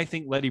backs. And I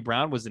think Letty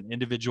Brown was an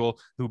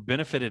individual who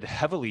benefited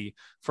heavily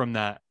from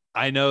that.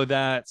 I know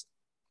that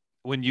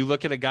when you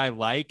look at a guy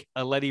like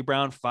a Letty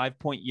Brown,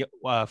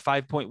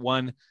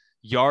 5.1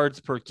 yards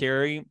per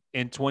carry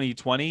in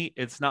 2020,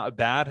 it's not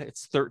bad.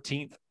 It's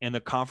 13th in the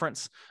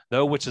conference,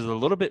 though, which is a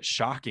little bit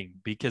shocking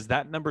because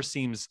that number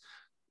seems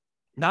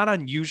not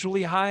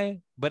unusually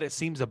high, but it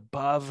seems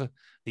above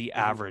the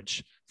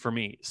average for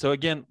me. So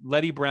again,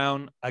 Letty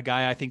Brown, a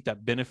guy I think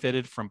that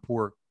benefited from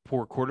poor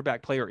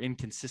quarterback play or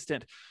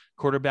inconsistent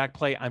quarterback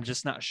play. I'm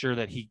just not sure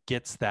that he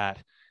gets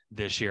that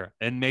this year.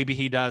 And maybe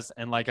he does.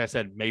 And like I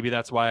said, maybe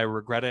that's why I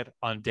regret it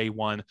on day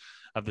 1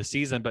 of the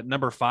season. But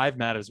number 5,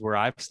 Matt, is where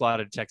I've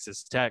slotted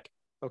Texas Tech.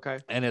 Okay.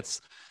 And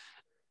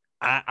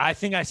I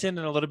think I sit in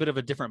a little bit of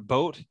a different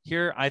boat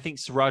here. I think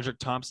SaRodorick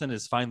Thompson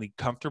is finally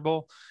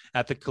comfortable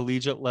at the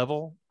collegiate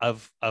level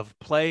of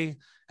play,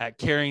 at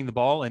carrying the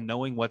ball and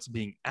knowing what's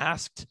being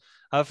asked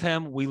of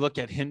him. We look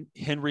at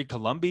Henry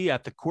Colombi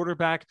at the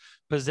quarterback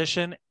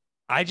position.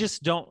 I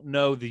just don't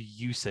know the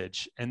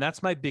usage. And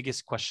that's my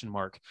biggest question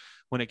mark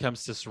when it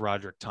comes to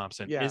SaRodorick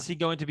Thompson. Yeah. Is he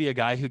going to be a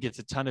guy who gets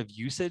a ton of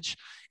usage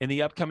in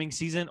the upcoming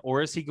season,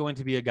 or is he going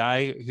to be a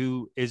guy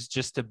who is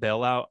just to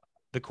bail out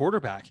the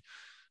quarterback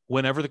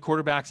whenever the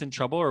quarterback's in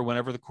trouble or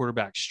whenever the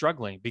quarterback's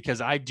struggling? Because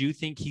I do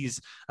think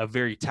he's a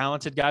very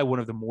talented guy, one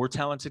of the more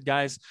talented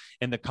guys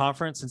in the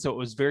conference. And so it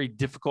was very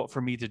difficult for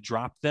me to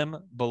drop them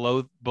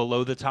below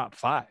the top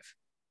 5.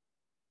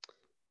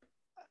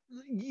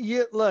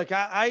 Yeah, look,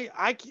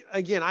 I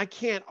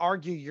can't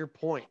argue your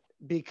point,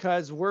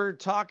 because we're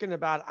talking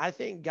about, I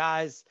think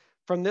guys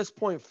from this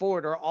point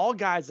forward are all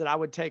guys that I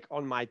would take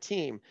on my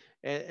team.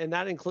 And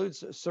that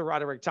includes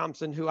SaRodorick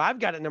Thompson, who I've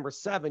got at number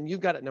 7. You've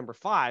got at number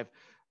 5.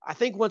 I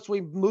think once we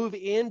move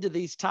into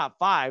these top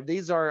 5,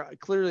 these are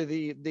clearly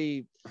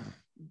the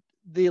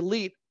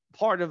elite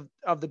part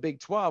of the Big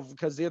 12,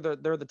 because they're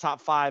the top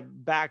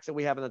 5 backs that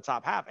we have in the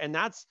top half. And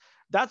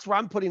that's where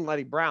I'm putting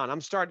Letty Brown.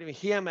 I'm starting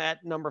him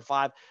at number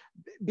 5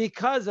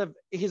 because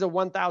he's a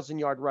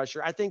 1,000-yard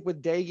rusher. I think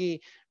with Doege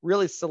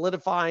really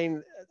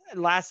solidifying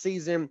last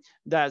season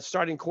that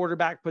starting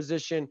quarterback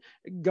position,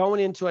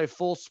 going into a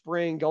full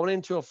spring, going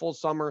into a full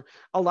summer,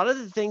 a lot of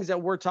the things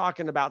that we're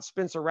talking about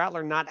Spencer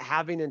Rattler not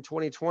having in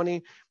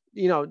 2020,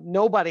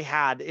 nobody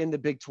had in the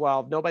Big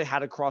 12, nobody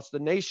had across the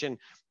nation.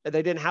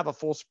 They didn't have a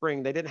full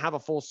spring. They didn't have a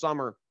full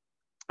summer.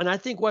 And I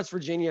think West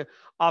Virginia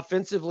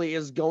offensively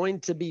is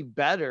going to be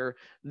better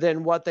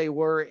than what they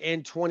were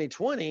in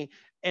 2020.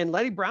 And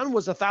Letty Brown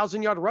was a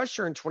 1,000-yard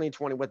rusher in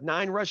 2020 with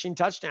 9 rushing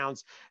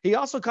touchdowns. He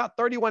also caught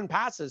 31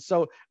 passes.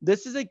 So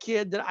this is a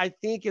kid that I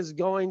think is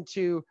going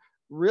to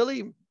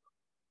really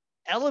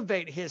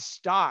elevate his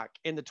stock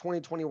in the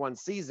 2021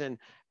 season.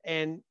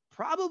 And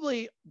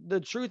probably, the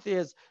truth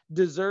is,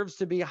 deserves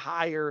to be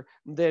higher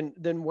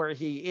than where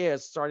he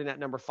is, starting at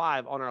number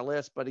 5 on our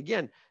list. But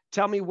again,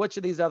 tell me which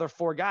of these other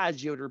 4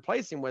 guys you would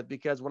replace him with,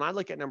 because when I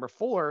look at number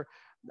 4,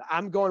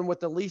 I'm going with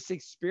the least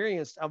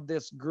experienced of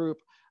this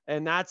group,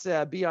 and that's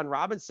Bijan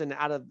Robinson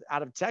out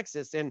of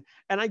Texas. And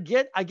I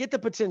get the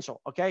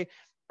potential. Okay,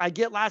 I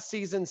get last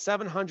season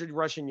 700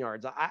 rushing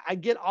yards. I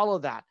get all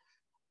of that,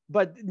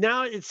 but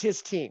now it's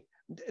his team.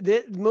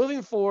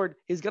 Moving forward,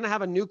 he's going to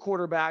have a new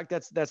quarterback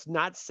that's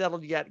not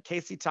settled yet,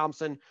 Casey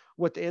Thompson,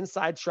 with the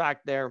inside track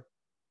there.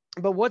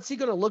 But what's he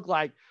going to look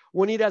like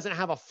when he doesn't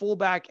have a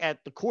fullback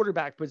at the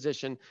quarterback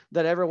position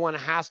that everyone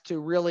has to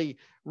really,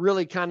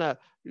 really kind of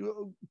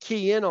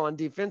key in on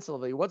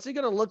defensively? What's he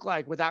going to look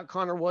like without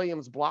Connor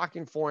Williams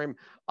blocking for him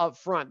up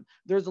front?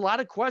 There's a lot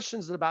of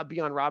questions about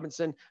Bijan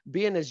Robinson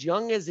being as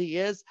young as he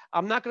is.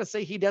 I'm not going to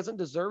say he doesn't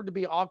deserve to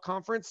be all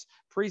conference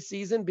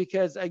preseason,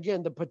 because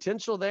again, the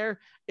potential there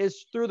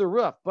is through the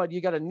roof. But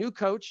you got a new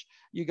coach,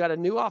 you got a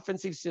new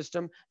offensive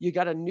system, you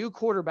got a new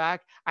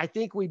quarterback. I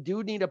think we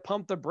do need to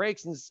pump the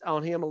brakes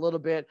on him a little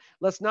bit.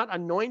 Let's not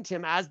anoint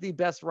him as the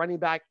best running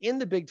back in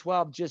the Big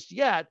 12 just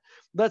yet.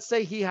 let's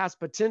say he has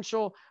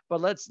potential,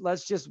 but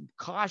let's just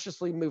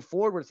cautiously move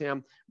forward with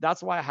him.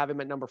 That's why I have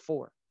him at number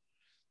 4.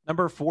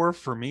 Number 4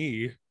 for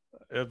me,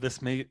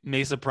 this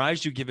may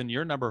surprise you given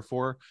your number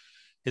 4,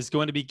 is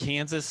going to be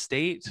Kansas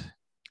State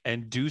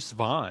and Deuce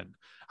Vaughn.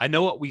 I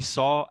know what we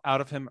saw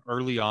out of him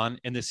early on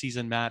in the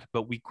season, Matt,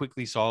 but we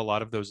quickly saw a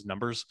lot of those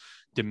numbers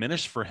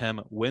diminish for him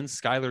when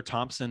Skylar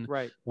Thompson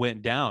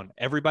went down.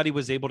 Everybody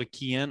was able to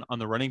key in on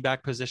the running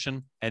back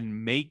position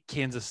and make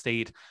Kansas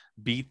State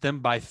beat them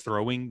by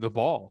throwing the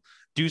ball.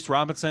 Deuce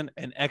Robinson,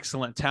 an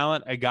excellent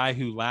talent, a guy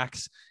who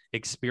lacks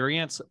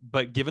experience,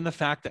 but given the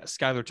fact that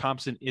Skylar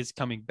Thompson is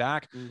coming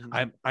back,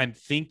 I'm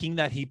thinking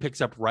that he picks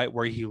up right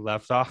where he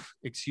left off.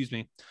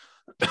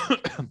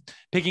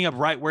 Picking up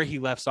right where he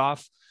left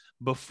off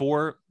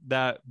before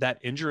that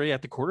injury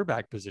at the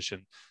quarterback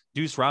position.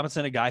 Deuce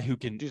Robinson, a guy who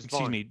can,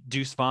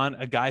 Deuce Vaughn,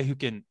 a guy who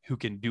can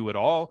do it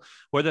all,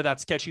 whether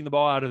that's catching the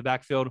ball out of the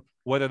backfield,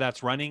 whether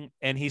that's running,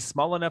 and he's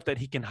small enough that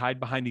he can hide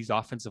behind these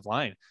offensive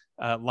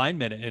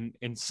linemen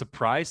and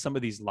surprise some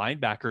of these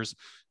linebackers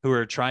who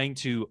are trying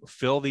to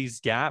fill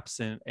these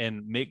gaps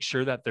and make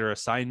sure that their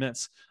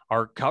assignments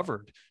are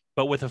covered.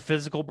 But with a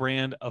physical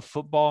brand of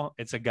football,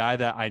 it's a guy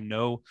that I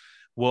know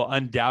will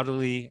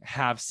undoubtedly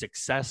have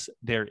success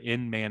there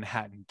in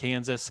Manhattan,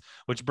 Kansas,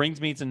 which brings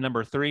me to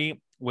number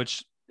 3,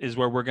 which is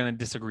where we're going to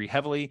disagree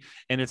heavily.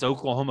 And it's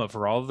Oklahoma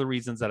for all of the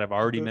reasons that I've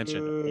already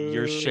mentioned.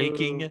 You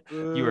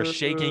are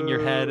shaking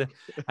your head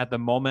at the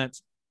moment.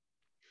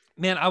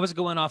 Man, I was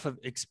going off of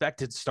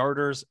expected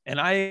starters,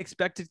 and I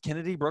expected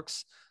Kennedy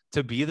Brooks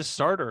to be the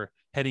starter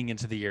heading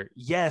into the year.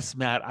 Yes,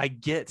 Matt, I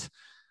get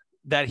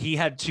that he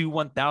had 2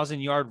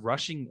 1,000-yard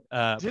rushing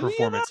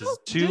performances,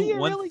 2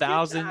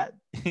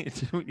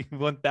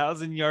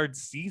 1,000-yard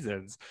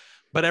seasons.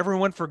 But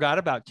everyone forgot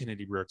about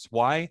Kennedy Brooks.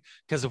 Why?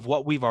 Because of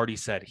what we've already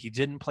said. He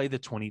didn't play the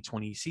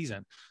 2020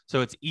 season.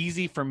 So it's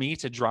easy for me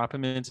to drop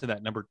him into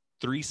that number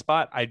 3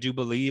 spot. I do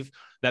believe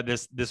that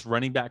this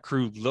running back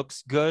crew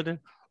looks good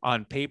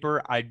on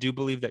paper. I do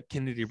believe that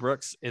Kennedy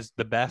Brooks is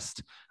the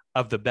best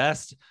of the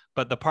best,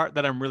 but the part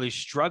that I'm really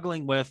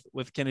struggling with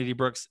Kennedy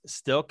Brooks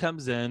still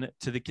comes in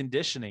to the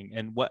conditioning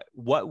and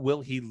what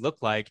will he look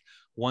like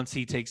once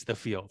he takes the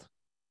field?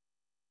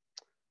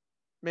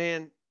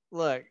 Man,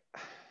 look,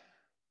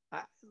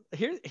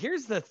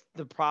 here's the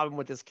problem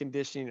with this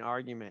conditioning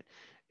argument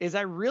is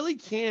I really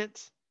can't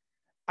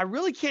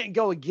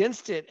go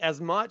against it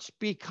as much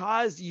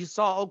because you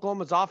saw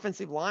Oklahoma's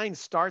offensive line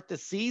start the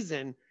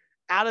season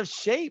out of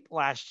shape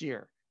last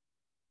year.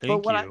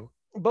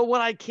 But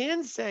what I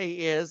can say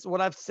is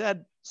what I've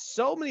said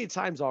so many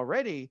times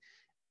already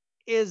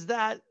is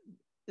that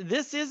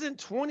this isn't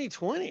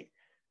 2020.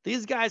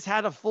 These guys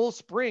had a full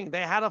spring.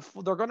 They're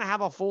going to have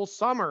a full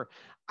summer.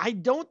 I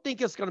don't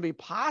think it's going to be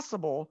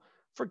possible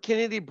for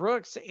Kennedy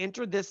Brooks to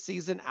enter this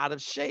season out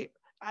of shape.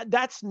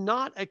 That's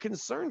not a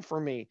concern for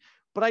me,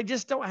 but I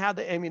just don't have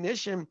the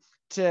ammunition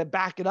to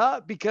back it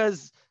up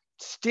because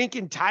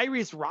stinking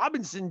Tyrese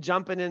Robinson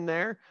jumping in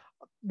there,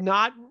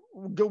 not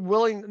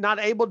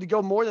able to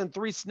go more than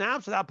 3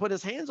 snaps without putting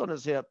his hands on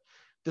his hip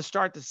to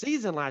start the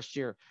season last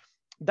year.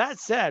 That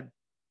said,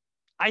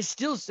 I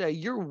still say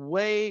you're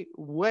way,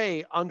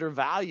 way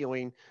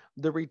undervaluing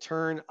the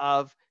return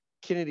of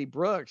Kennedy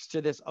Brooks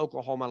to this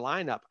Oklahoma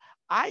lineup.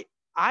 I've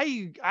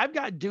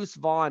got Deuce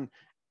Vaughn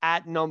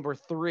at number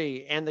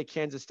 3 and the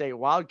Kansas State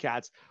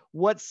Wildcats.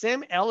 What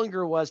Sam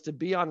Ehlinger was to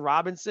Bijan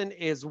Robinson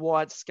is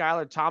what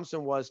Skylar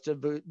Thompson was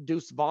to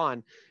Deuce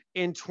Vaughn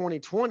in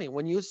 2020.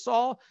 When you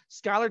saw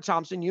Skylar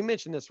Thompson, you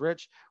mentioned this,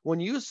 Rich, when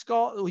you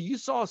saw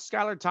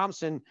Skylar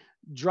Thompson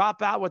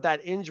drop out with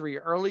that injury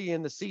early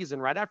in the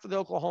season, right after the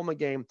Oklahoma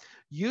game,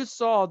 you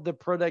saw the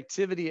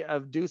productivity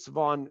of Deuce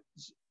Vaughn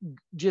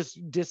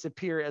just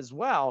disappear as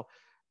well.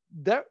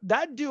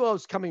 That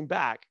duo's coming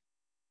back.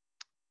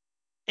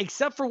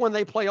 Except for when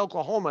they play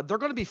Oklahoma, they're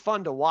going to be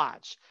fun to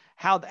watch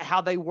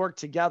how they work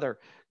together.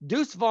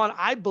 Deuce Vaughn,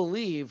 I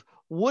believe,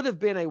 would have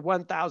been a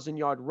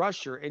 1,000-yard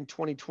rusher in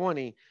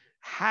 2020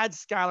 had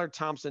Skylar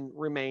Thompson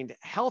remained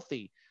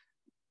healthy.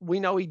 We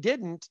know he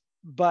didn't,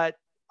 but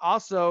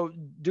also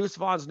Deuce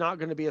Vaughn's not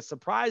going to be a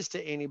surprise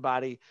to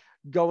anybody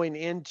going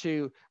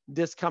into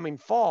this coming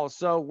fall.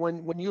 So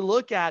when you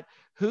look at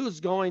who's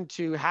going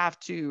to have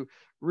to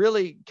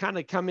really kind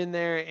of come in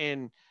there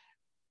and,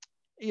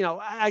 you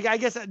know, I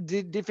guess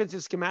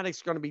defensive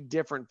schematics are going to be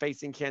different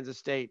facing Kansas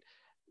State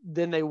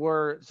than they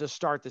were to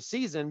start the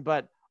season.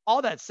 But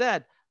all that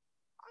said,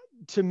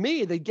 to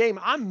me, the game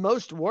I'm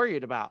most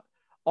worried about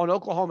on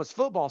Oklahoma's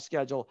football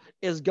schedule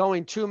is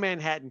going to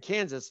Manhattan,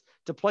 Kansas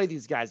to play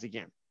these guys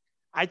again.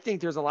 I think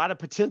there's a lot of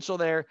potential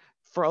there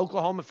for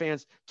Oklahoma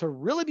fans to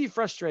really be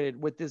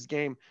frustrated with this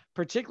game,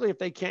 particularly if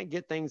they can't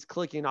get things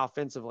clicking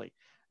offensively.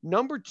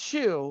 Number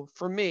 2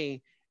 for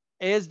me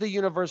is the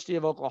University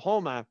of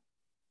Oklahoma.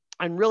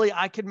 And really,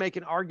 I could make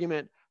an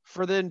argument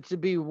for them to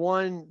be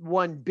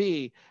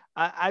 1B.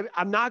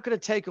 I'm not going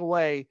to take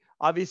away,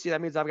 obviously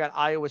that means I've got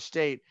Iowa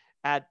State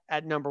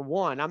at number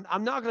 1.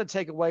 I'm not going to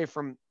take away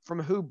from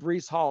who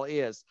Breece Hall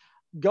is.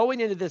 going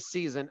into this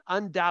season,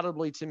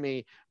 undoubtedly to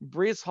me,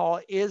 Breece Hall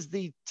is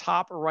the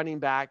top running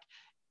back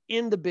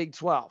in the Big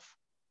 12.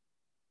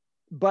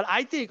 But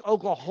I think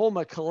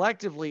Oklahoma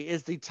collectively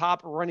is the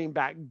top running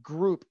back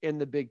group in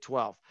the Big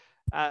 12.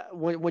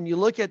 When you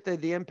look at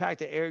the impact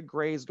that Eric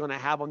Gray is going to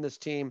have on this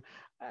team,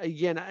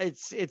 again,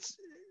 it's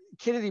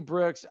Kennedy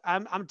Brooks.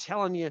 I'm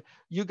telling you,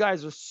 you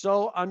guys are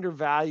so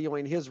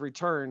undervaluing his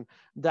return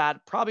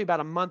that probably about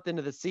a month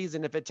into the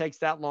season, if it takes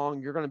that long,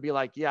 you're going to be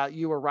like, yeah,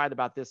 you were right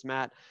about this,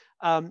 Matt.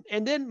 And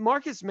then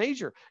Marcus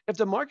Major. If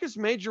the Marcus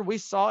Major we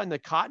saw in the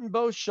Cotton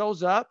Bowl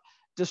shows up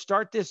to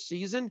start this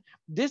season,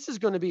 this is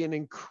going to be an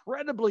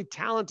incredibly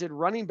talented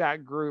running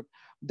back group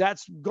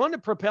that's going to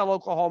propel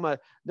Oklahoma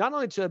not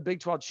only to a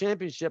Big 12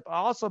 championship, but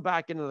also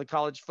back into the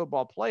college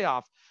football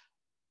playoff.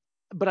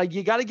 But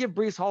you got to give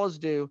Breece Hall his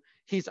due.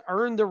 He's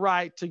earned the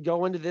right to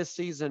go into this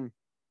season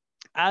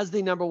as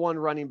the number one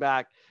running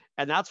back.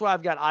 And that's why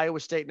I've got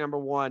Iowa State number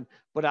one.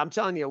 But I'm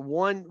telling you,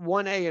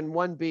 1A and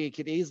 1B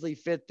could easily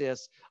fit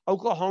this.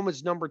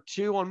 Oklahoma's number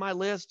two on my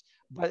list,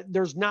 but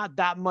there's not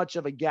that much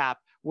of a gap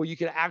where you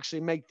can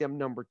actually make them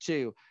number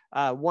two.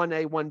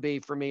 1A,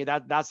 1B for me.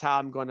 That's how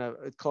I'm going to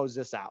close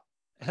this out.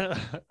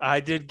 I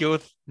did go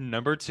with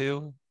number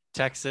two,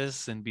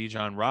 Texas and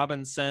Bijan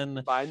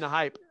Robinson. Buying the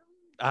hype.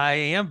 I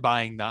am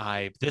buying the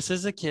hype. This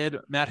is a kid,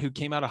 Matt, who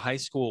came out of high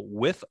school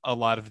with a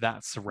lot of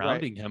that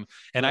surrounding him.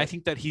 And I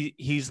think that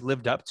he's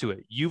lived up to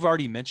it. You've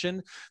already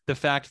mentioned the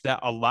fact that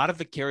a lot of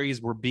the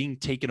carries were being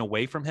taken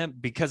away from him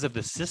because of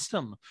the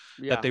system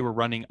that they were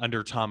running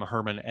under Tom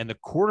Herman and the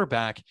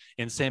quarterback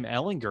in Sam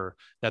Ehlinger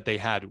that they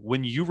had.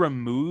 When you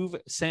remove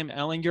Sam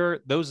Ehlinger,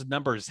 those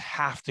numbers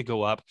have to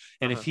go up.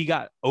 And if he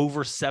got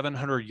over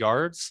 700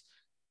 yards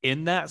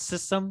in that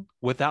system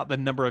without the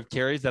number of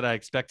carries that I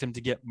expect him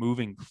to get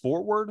moving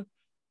forward,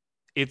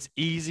 it's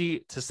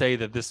easy to say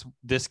that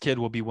this kid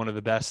will be one of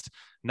the best,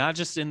 not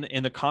just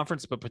in the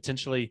conference, but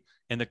potentially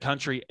in the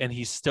country. And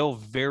he's still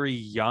very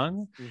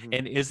young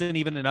and isn't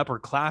even an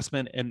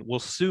upperclassman and will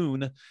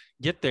soon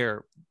get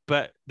there.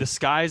 But the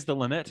sky's the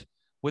limit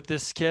with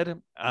this kid.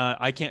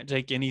 I can't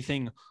take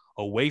anything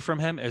away from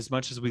him. As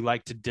much as we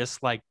like to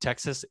dislike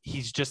Texas,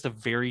 he's just a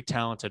very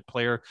talented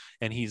player,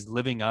 and he's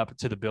living up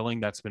to the billing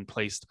that's been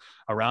placed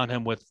around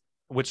him,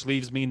 which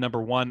leaves me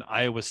number one,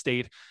 Iowa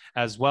State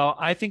as well.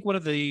 I think one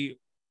of the,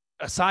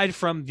 aside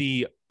from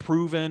the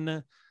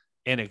proven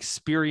and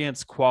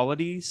experienced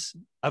qualities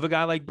of a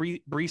guy like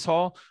Breece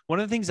Hall, one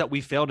of the things that we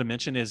failed to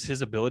mention is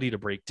his ability to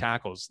break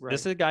tackles.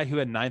 This is a guy who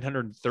had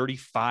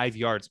 935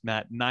 yards,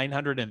 Matt,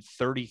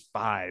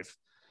 935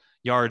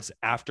 yards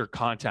after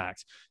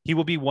contact. He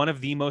will be one of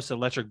the most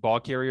electric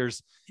ball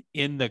carriers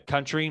in the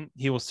country.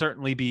 He will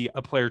certainly be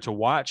a player to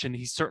watch, and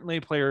he's certainly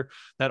a player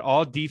that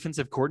all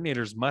defensive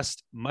coordinators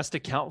must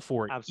account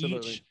for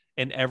each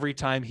and every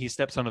time he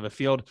steps onto the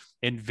field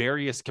in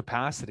various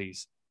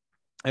capacities.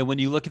 And when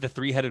you look at the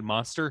three-headed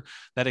monster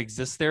that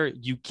exists there,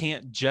 you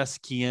can't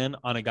just key in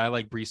on a guy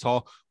like Breece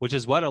Hall, which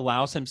is what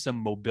allows him some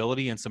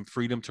mobility and some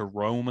freedom to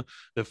roam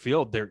the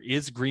field. There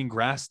is green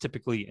grass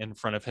typically in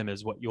front of him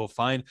is what you'll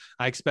find.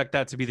 I expect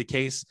that to be the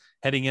case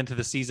heading into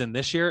the season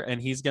this year, and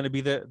he's going to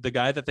be the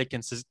guy that they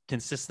can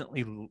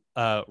consistently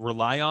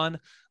rely on,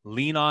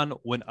 lean on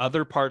when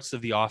other parts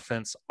of the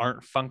offense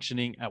aren't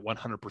functioning at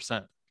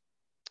 100%.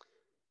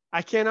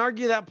 I can't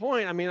argue that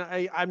point. I mean,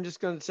 I'm just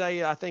going to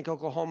say I think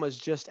Oklahoma is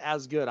just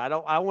as good. I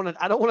don't want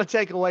to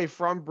take away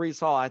from Breece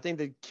Hall. I think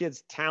the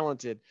kid's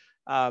talented,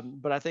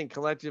 but I think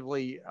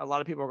collectively a lot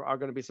of people are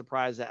going to be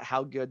surprised at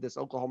how good this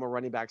Oklahoma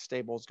running back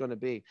stable is going to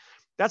be.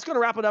 That's going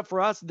to wrap it up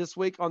for us this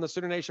week on the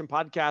Sooner Nation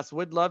podcast.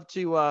 Would love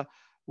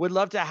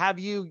to have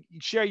you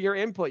share your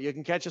input. You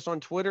can catch us on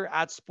Twitter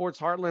at Sports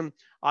Heartland.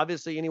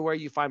 Obviously, anywhere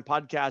you find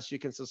podcasts, you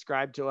can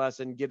subscribe to us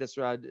and get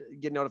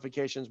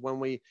notifications when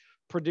we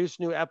produce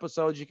new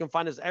episodes. You can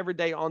find us every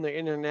day on the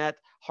internet,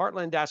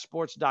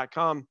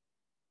 heartland-sports.com.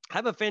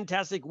 Have a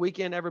fantastic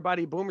weekend,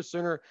 everybody. Boomer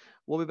Sooner.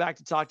 We'll be back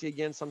to talk to you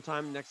again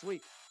sometime next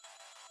week.